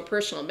thing to a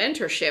personal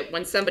mentorship,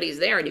 when somebody's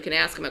there and you can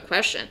ask them a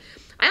question.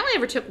 I only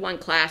ever took one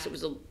class. It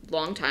was a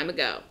long time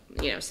ago,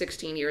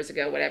 16 years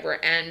ago,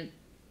 whatever, and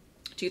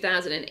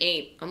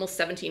 2008, almost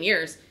 17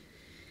 years.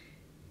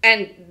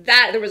 And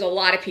there was a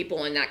lot of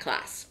people in that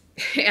class.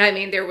 I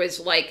mean, there was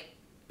like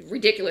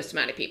ridiculous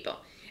amount of people,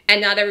 and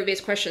not everybody's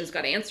questions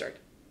got answered.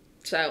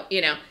 So,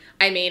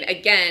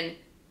 again,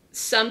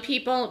 some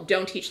people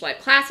don't teach live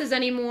classes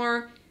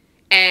anymore,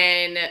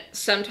 And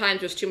sometimes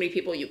there's too many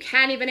people you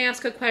can't even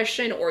ask a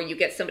question, or you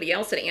get somebody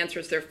else that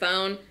answers their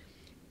phone.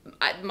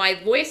 My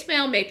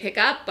voicemail may pick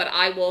up, but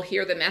I will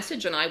hear the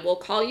message and I will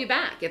call you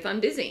back if I'm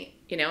busy,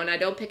 you know, and I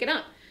don't pick it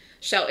up.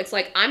 So it's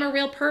like, I'm a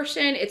real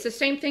person. It's the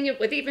same thing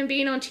with even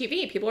being on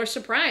TV. People are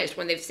surprised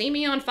when they've seen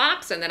me on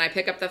Fox and then I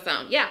pick up the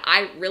phone. Yeah,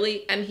 I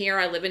really am here.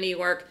 I live in New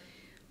York.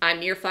 I'm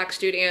near Fox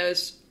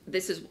Studios.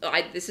 This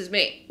is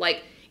me.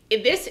 Like,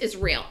 this is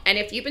real. And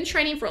if you've been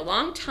training for a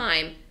long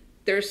time,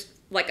 there's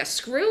like a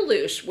screw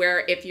loose where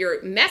if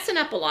you're messing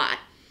up a lot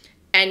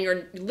and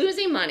you're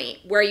losing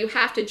money, where you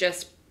have to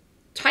just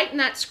tighten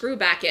that screw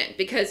back in,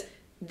 because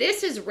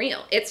this is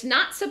real. It's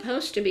not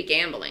supposed to be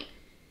gambling.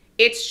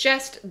 It's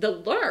just the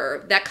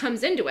lure that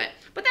comes into it.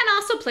 But that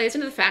also plays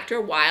into the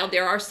factor while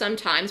there are some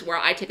times where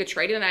I take a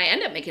trade and I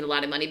end up making a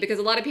lot of money because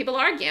a lot of people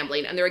are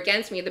gambling and they're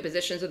against me in the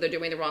positions or they're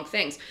doing the wrong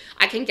things.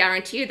 I can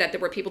guarantee you that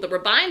there were people that were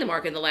buying the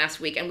market in the last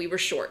week and we were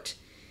short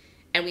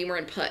and we were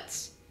in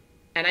puts.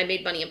 And I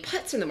made money in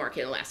puts in the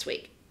market in the last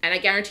week. And I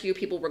guarantee you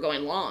people were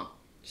going long.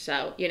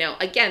 So, you know,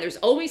 again, there's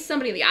always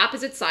somebody on the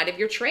opposite side of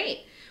your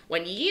trade.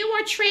 When you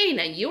are trading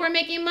and you are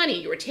making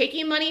money, you are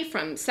taking money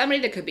from somebody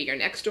that could be your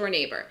next door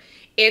neighbor.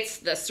 It's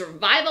the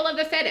survival of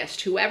the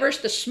fittest, whoever's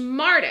the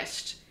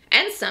smartest,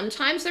 and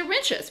sometimes the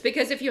richest.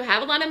 Because if you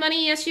have a lot of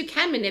money, yes, you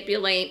can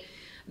manipulate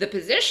the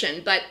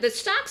position. But the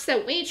stocks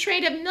that we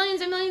trade have millions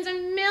and millions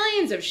and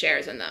millions of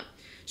shares in them.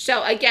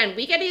 So again,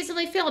 we get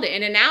easily filled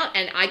in and out,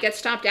 and I get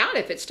stopped out.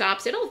 If it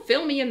stops, it'll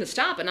fill me in the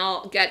stop, and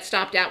I'll get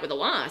stopped out with a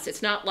loss.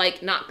 It's not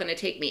like not going to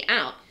take me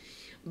out.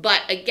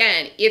 But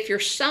again, if you're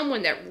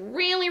someone that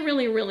really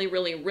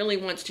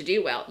wants to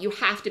do well, you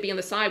have to be on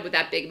the side with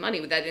that big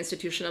money, with that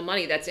institutional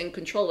money that's in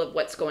control of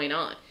what's going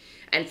on.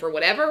 And for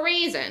whatever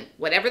reason,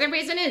 whatever the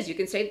reason is, you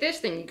can say this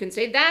thing, you can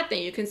say that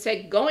thing, you can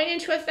say going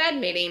into a Fed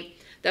meeting,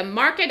 the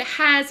market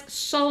has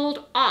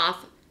sold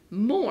off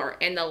more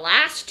in the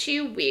last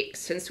 2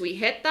 weeks since we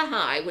hit the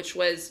high, which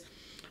was,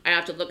 I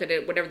have to look at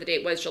it, whatever the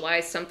date was,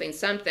 July something,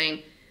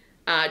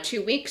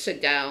 2 weeks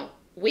ago.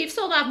 We've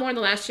sold off more in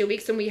the last 2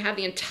 weeks than we have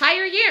the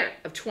entire year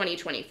of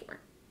 2024.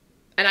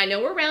 And I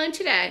know we're rallying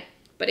today,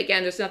 but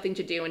again, there's nothing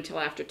to do until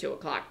after 2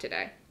 o'clock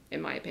today,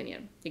 in my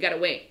opinion. You got to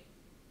wait.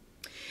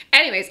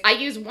 Anyways, I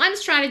use one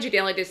strategy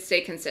daily to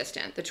stay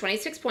consistent, the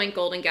 26-point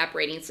Golden Gap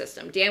rating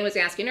system. Dan was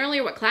asking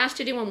earlier what class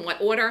to do and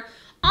what order.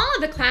 All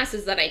of the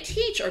classes that I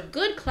teach are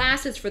good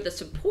classes for the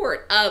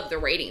support of the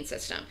rating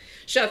system.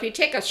 So if you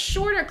take a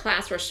shorter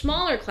class or a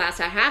smaller class,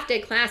 a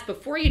half-day class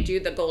before you do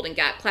the Golden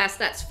Gap class,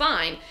 that's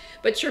fine.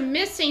 But you're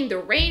missing the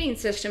rating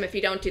system if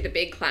you don't do the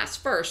big class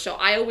first. So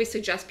I always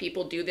suggest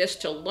people do this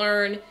to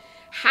learn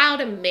how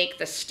to make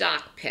the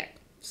stock pick.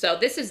 So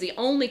this is the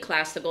only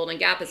class, the Golden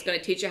Gap, is going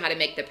to teach you how to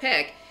make the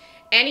pick.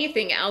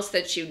 Anything else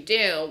that you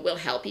do will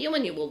help you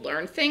and you will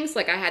learn things.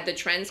 Like I had the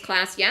trends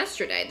class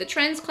yesterday. The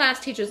trends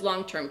class teaches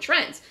long-term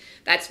trends.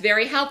 That's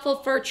very helpful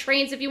for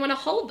trades if you want to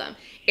hold them.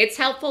 It's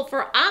helpful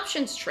for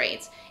options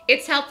trades.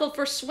 It's helpful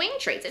for swing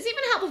trades. It's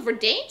even helpful for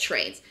day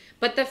trades.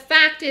 But the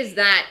fact is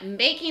that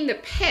making the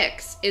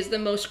picks is the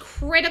most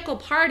critical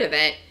part of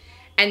it.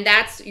 And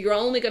you're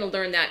only going to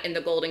learn that in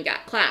the Golden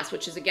Gap class,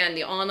 which is, again,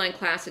 the online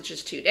class, it's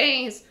just 2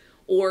 days.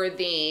 Or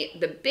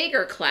the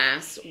bigger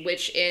class,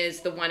 which is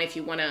the one if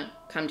you want to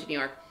come to New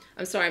York.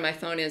 I'm sorry, my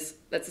phone that's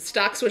the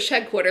Stock Swoosh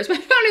headquarters. My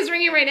phone is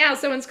ringing right now.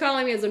 Someone's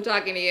calling me as I'm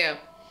talking to you.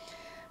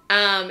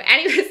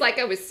 Anyways, like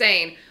I was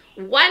saying,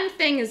 one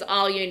thing is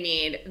all you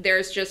need.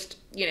 There's just,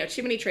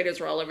 too many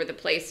traders are all over the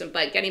place.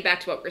 But getting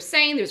back to what we're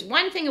saying, there's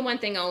one thing and one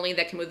thing only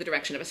that can move the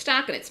direction of a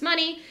stock, and it's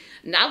money.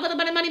 Not a little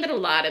bit of money, but a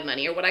lot of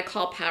money, or what I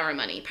call power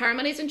money. Power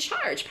money is in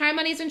charge. Power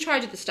money is in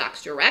charge of the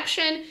stock's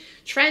direction.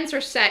 Trends are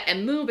set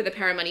and move by the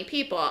power money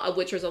people, of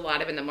which there's a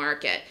lot of in the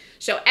market.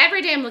 So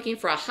every day I'm looking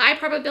for a high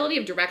probability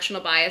of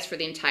directional bias for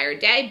the entire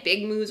day,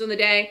 big moves on the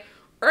day,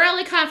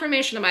 early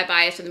confirmation of my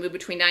bias in the move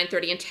between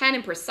 9:30 and 10,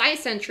 and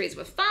precise entries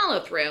with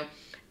follow through,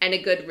 and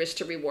a good risk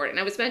to reward. And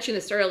I was mentioning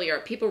this earlier,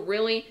 people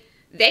really,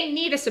 they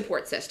need a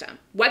support system.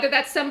 Whether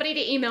that's somebody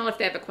to email if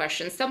they have a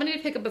question, somebody to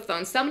pick up a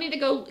phone, somebody to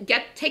go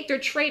take their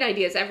trade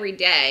ideas every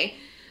day,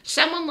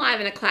 someone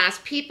live in a class.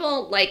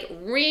 People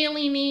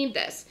really need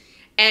this.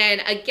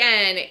 And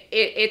again,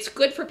 it's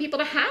good for people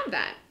to have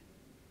that.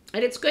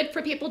 And it's good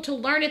for people to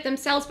learn it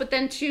themselves, but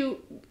then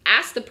to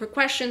ask the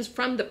questions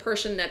from the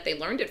person that they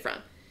learned it from.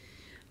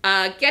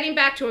 Getting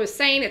back to what I was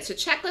saying, it's a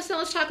checklist. Now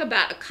let's talk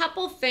about a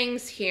couple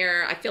things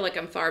here. I feel like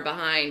I'm far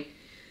behind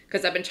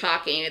because I've been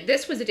talking.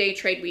 This was a day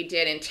trade we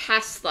did in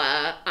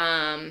Tesla.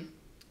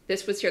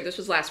 This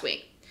was last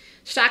week.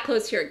 Stock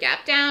closed here,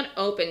 gap down,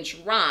 open,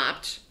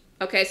 dropped.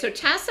 Okay, so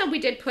Tesla, we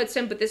did puts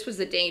in, but this was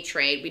a day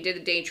trade. We did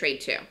a day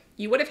trade too.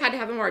 You would have had to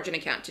have a margin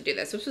account to do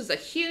this. This was a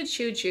huge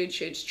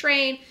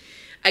trade.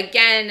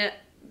 Again,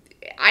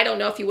 I don't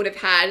know if you would have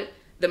had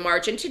the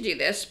margin to do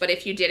this, but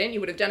if you didn't, you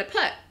would have done a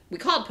put. We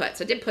called puts.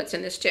 I did puts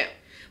in this too.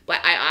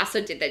 But I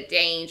also did the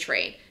day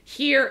trade.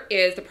 Here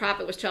is the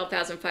profit was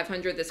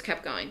 12,500. This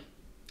kept going.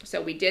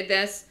 So we did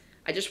this.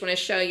 I just want to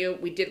show you,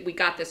 we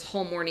got this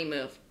whole morning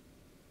move.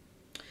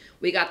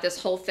 We got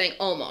this whole thing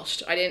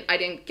almost. I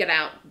didn't get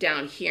out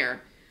down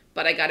here,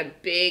 but I got a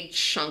big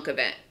chunk of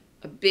it,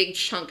 a big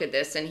chunk of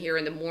this in here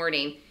in the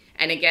morning.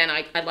 And again,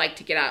 I'd like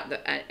to get out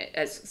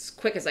as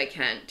quick as I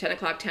can, 10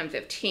 o'clock,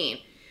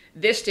 10:15.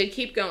 This did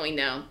keep going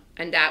though,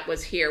 and that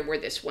was here where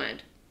this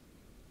went.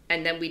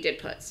 And then we did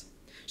puts.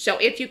 So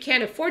if you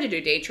can't afford to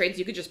do day trades,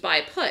 you could just buy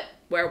a put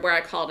where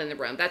I called in the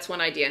room. That's one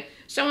idea.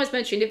 Someone was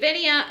mentioning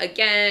NVIDIA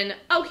again.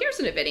 Oh, here's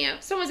an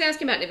NVIDIA. Someone was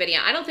asking about NVIDIA.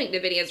 I don't think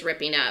NVIDIA is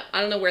ripping up. I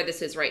don't know where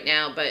this is right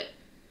now, but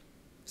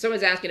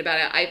someone's asking about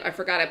it. I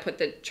forgot I put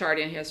the chart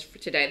in here for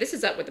today. This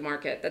is up with the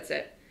market. That's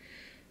it.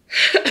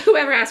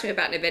 Whoever asked me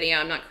about NVIDIA,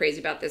 I'm not crazy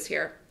about this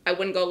here. I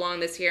wouldn't go long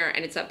this here,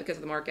 and it's up because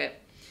of the market.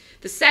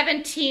 The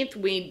 17th,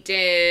 we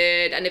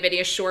did a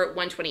NVIDIA short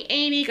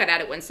 120.80, got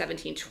out at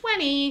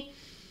 117.20.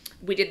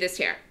 We did this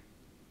here.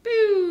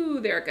 Boo,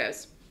 there it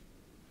goes.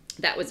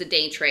 That was a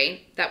day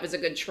trade. That was a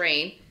good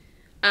trade.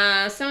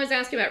 Someone's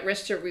asking about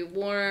risk to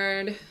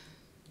reward.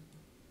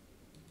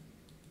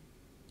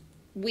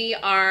 We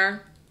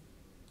are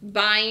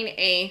buying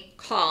a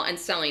call and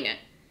selling it.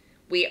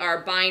 We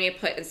are buying a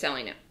put and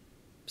selling it.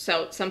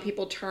 So some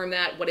people term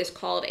that what is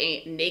called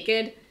a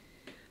naked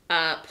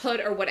put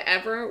or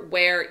whatever,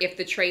 where if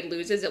the trade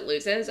loses, it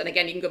loses. And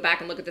again, you can go back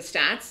and look at the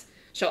stats.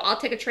 So I'll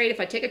take a trade. If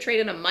I take a trade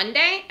on a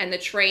Monday and the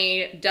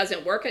trade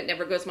doesn't work, it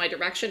never goes my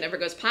direction, never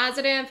goes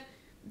positive,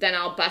 then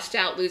I'll bust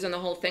out losing the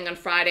whole thing on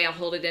Friday. I'll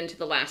hold it into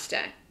the last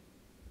day.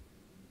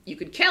 You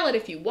could kill it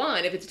if you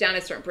want. If it's down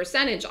a certain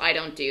percentage, I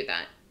don't do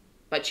that.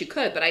 But you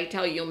could. But I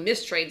tell you, you'll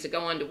miss trades that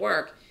go on to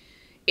work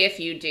if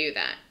you do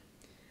that.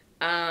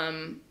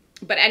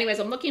 But anyways,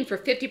 I'm looking for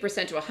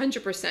 50% to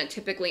 100%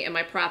 typically in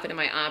my profit and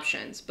my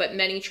options. But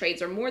many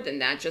trades are more than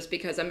that just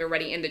because I'm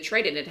already in the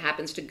trade and it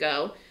happens to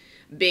go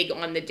big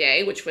on the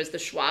day, which was the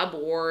Schwab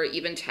or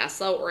even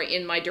Tesla or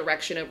in my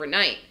direction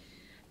overnight.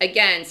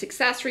 Again,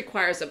 success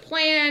requires a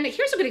plan.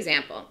 Here's a good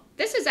example.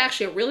 This is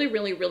actually a really,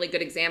 really, really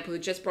good example who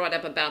just brought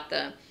up about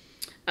the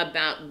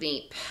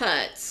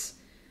puts.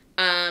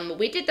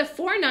 We did the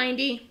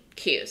 490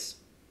 Qs.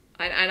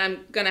 And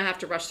I'm going to have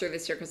to rush through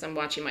this here because I'm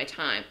watching my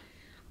time.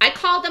 I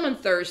called them on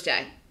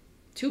Thursday,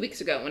 2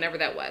 weeks ago, whenever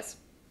that was.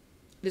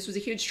 This was a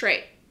huge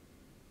trade.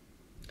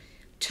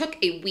 Took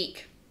a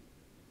week.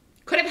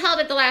 Could have held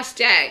it the last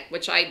day,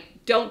 which I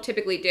don't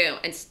typically do,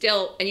 and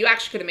you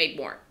actually could have made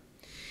more.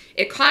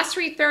 It cost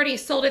 $330,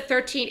 sold at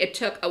 $13. It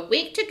took a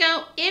week to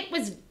go. It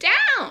was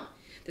down.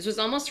 This was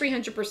almost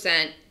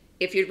 300%.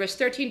 If you'd risk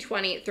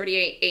 1320,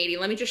 3880,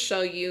 let me just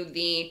show you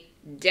the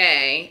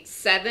day,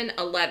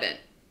 7/11.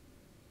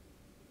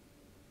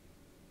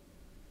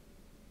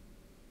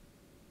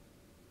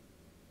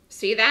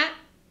 See that?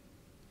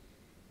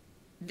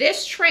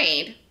 This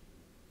trade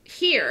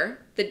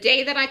here, the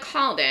day that I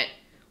called it,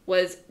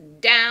 was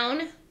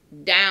down,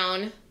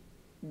 down,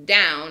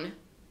 down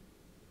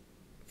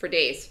for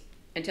days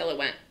until it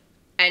went.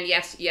 And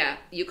yes, yeah,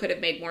 you could have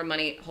made more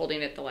money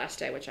holding it the last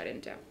day, which I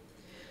didn't do.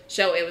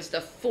 So it was the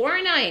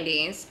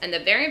 490s, and the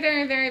very,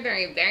 very, very,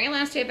 very, very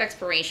last day of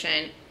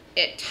expiration,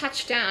 it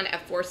touched down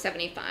at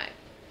 475.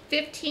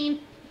 $15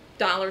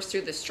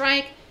 through the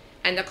strike,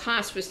 and the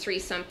cost was 3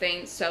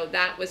 something, so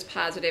that was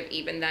positive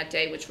even that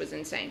day, which was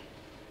insane.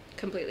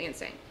 Completely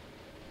insane.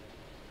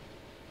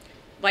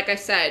 Like I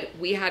said,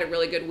 we had a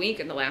really good week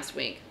in the last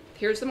week.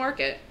 Here's the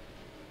market.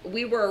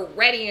 We were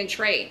ready in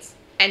trades,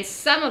 and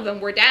some of them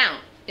were down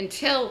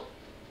until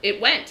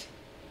it went.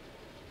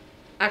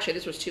 Actually,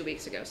 this was 2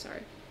 weeks ago,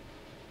 sorry.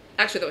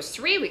 Actually, that was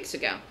 3 weeks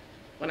ago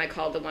when I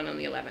called the one on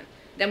the 11th.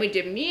 Then we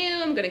did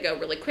Mew. I'm going to go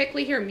really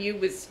quickly here. Mew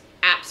was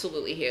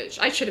absolutely huge.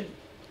 I should have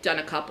done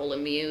a couple of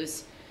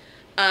Mews.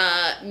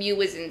 Mew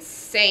was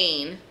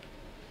insane.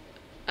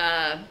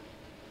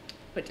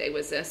 What day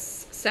was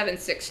this?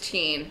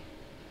 7/16.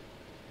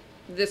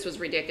 This was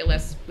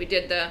ridiculous. We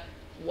did the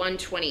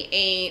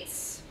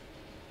 128s.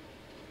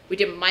 We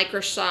did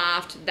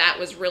Microsoft. That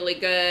was really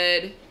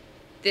good.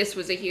 This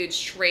was a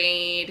huge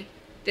trade.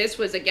 This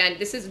was, again,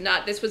 this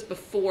was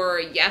before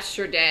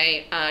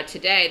yesterday,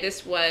 today.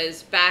 This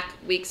was back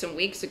weeks and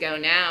weeks ago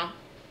now.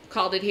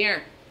 Called it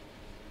here.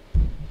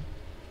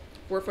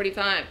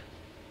 445.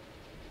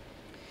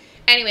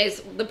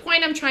 Anyways, the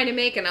point I'm trying to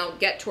make, and I'll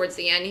get towards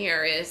the end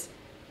here, is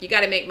you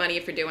got to make money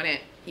if you're doing it.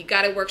 You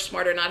got to work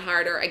smarter, not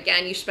harder.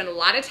 Again, you spend a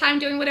lot of time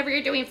doing whatever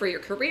you're doing for your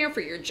career,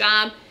 for your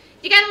job.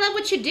 You got to love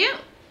what you do.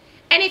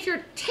 And if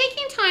you're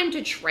taking time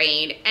to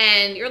trade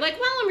and you're like,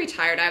 well, I'm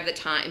retired, I have the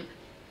time.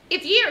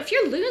 If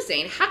you're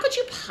losing, how could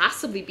you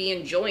possibly be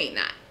enjoying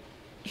that?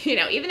 You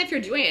know, even if you're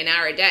doing an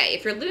hour a day,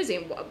 if you're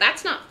losing, well,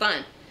 that's not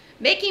fun.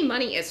 Making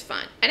money is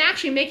fun. And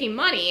actually making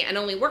money and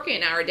only working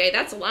an hour a day,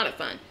 that's a lot of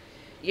fun.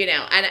 You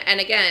know,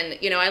 and again,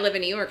 you know, I live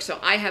in New York, so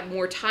I have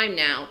more time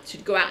now to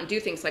go out and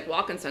do things like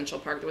walk in Central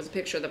Park. There was a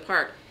picture of the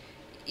park.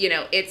 You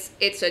know, it's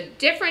a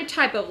different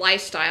type of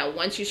lifestyle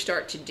once you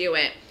start to do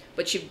it,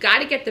 but you've got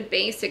to get the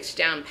basics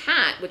down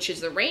pat, which is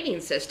the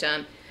rating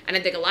system. And I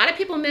think a lot of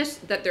people miss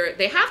that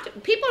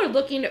people are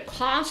looking at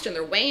cost and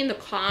they're weighing the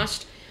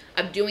cost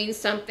of doing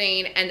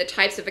something and the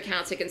types of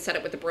accounts they can set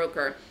up with the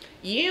broker.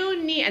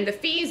 You need, and the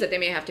fees that they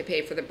may have to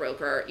pay for the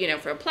broker, you know,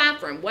 for a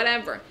platform,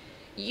 whatever.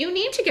 You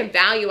need to get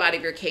value out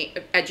of your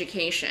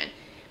education.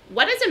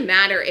 What does it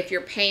matter if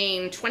you're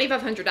paying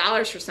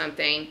 $2,500 for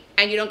something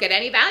and you don't get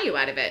any value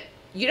out of it?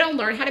 You don't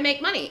learn how to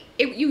make money.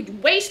 You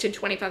wasted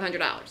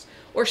 $2,500.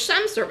 Or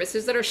some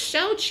services that are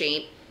so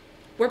cheap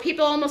where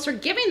people almost are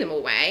giving them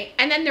away,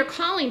 and then they're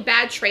calling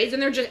bad trades,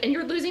 and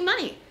you're losing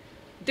money.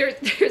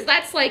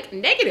 That's like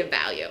negative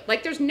value.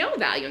 Like there's no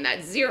value in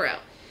that, zero.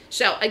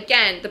 So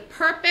again, the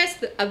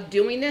purpose of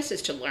doing this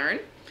is to learn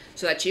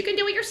so that you can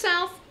do it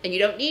yourself, and you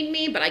don't need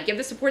me, but I give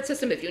the support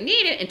system if you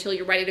need it until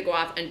you're ready to go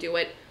off and do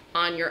it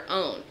on your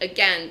own.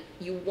 Again,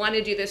 you want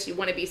to do this, you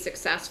want to be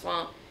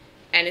successful,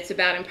 and it's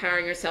about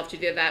empowering yourself to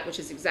do that, which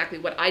is exactly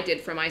what I did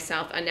for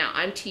myself, and now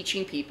I'm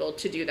teaching people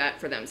to do that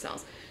for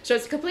themselves. So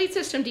it's a complete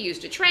system to use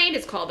to trade.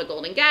 It's called the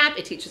Golden Gap.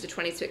 It teaches a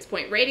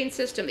 26-point rating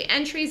system, the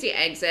entries, the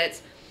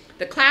exits.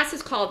 The class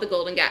is called the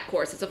Golden Gap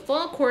course. It's a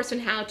full course on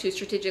how to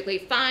strategically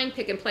find,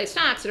 pick, and play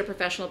stocks that are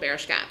professional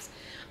bearish gaps.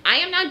 I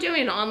am not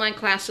doing an online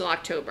class till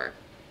October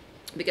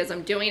because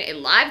I'm doing a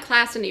live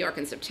class in New York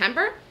in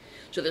September.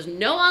 So there's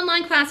no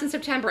online class in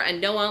September and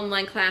no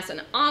online class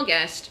in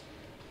August.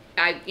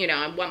 I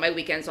want my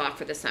weekends off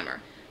for the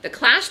summer. The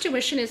class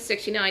tuition is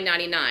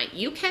 $69.99.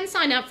 You can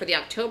sign up for the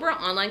October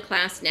online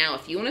class now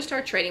if you want to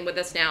start trading with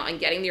us now and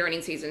getting the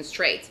earnings season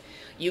trades.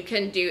 You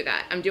can do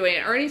that. I'm doing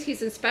an earnings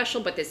season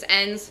special, but this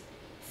ends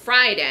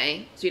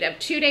Friday. So you'd have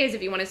 2 days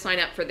if you want to sign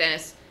up for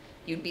this.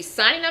 You'd be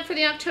signing up for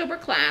the October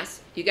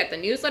class. You get the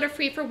newsletter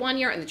free for 1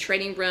 year and the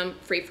trading room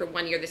free for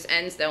 1 year. This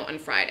ends, though, on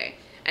Friday.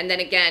 And then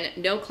again,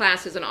 no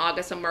classes in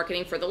August. I'm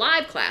marketing for the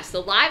live class.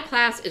 The live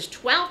class is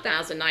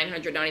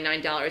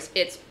 $12,999.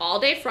 It's all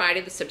day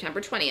Friday, the September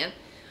 20th,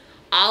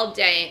 all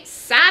day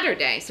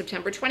Saturday,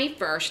 September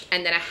 21st,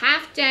 and then a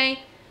half day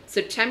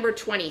September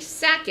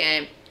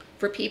 22nd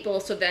for people,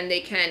 so then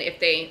they can, if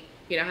they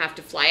have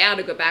to fly out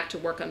or go back to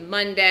work on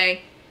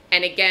Monday.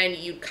 And again,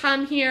 you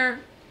come here,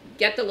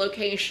 get the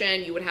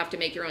location. You would have to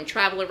make your own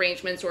travel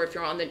arrangements, or if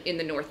you're in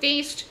the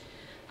Northeast,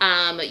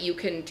 you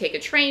can take a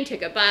train,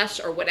 take a bus,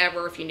 or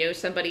whatever. If you know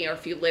somebody, or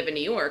if you live in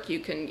New York, you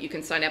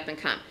can sign up and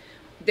come.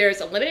 There's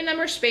a limited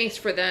number of space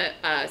for the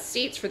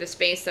seats for the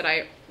space that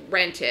I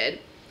rented,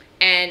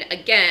 and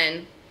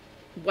again,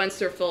 once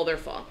they're full, they're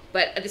full.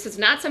 But this is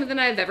not something that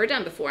I've ever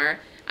done before.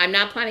 I'm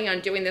not planning on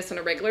doing this on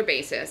a regular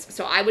basis,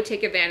 so I would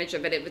take advantage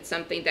of it if it's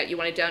something that you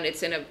want to do.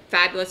 It's in a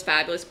fabulous,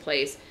 fabulous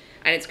place,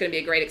 and it's going to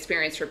be a great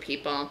experience for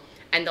people.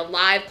 And the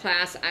live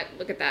class,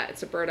 look at that.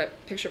 It's a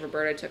picture of a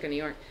bird I took in New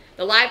York.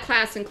 The live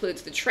class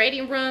includes the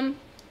trading room,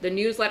 the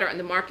newsletter, and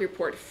the market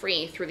report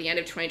free through the end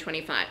of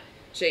 2025.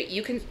 So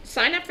you can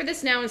sign up for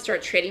this now and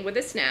start trading with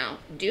us now.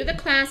 Do the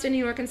class in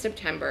New York in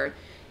September.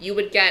 You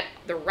would get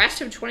the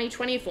rest of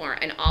 2024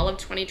 and all of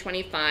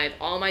 2025,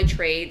 all my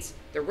trades,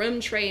 the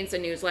room trades, the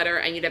newsletter,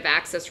 and you'd have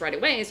access right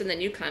away. And then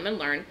you come and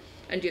learn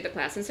and do the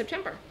class in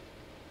September.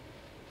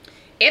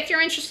 If you're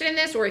interested in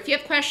this, or if you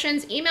have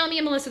questions, email me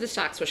at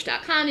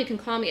melissa@thestockswoosh.com. You can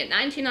call me at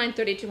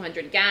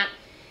 929-3200-GAP.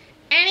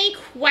 Any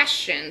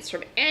questions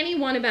from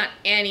anyone about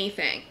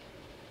anything?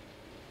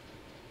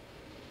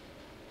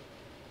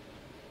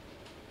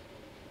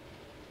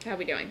 How are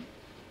we doing?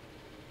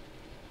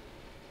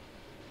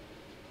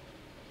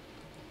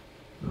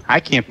 I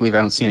can't believe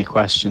I don't see any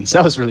questions.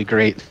 That was really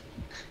great.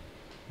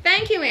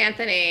 Thank you,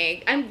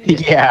 Anthony.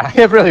 Yeah,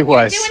 it really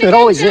was. It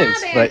always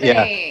is, but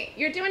yeah.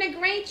 You're doing a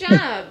great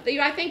job.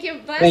 I think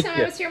last time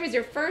I was here was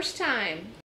your first time.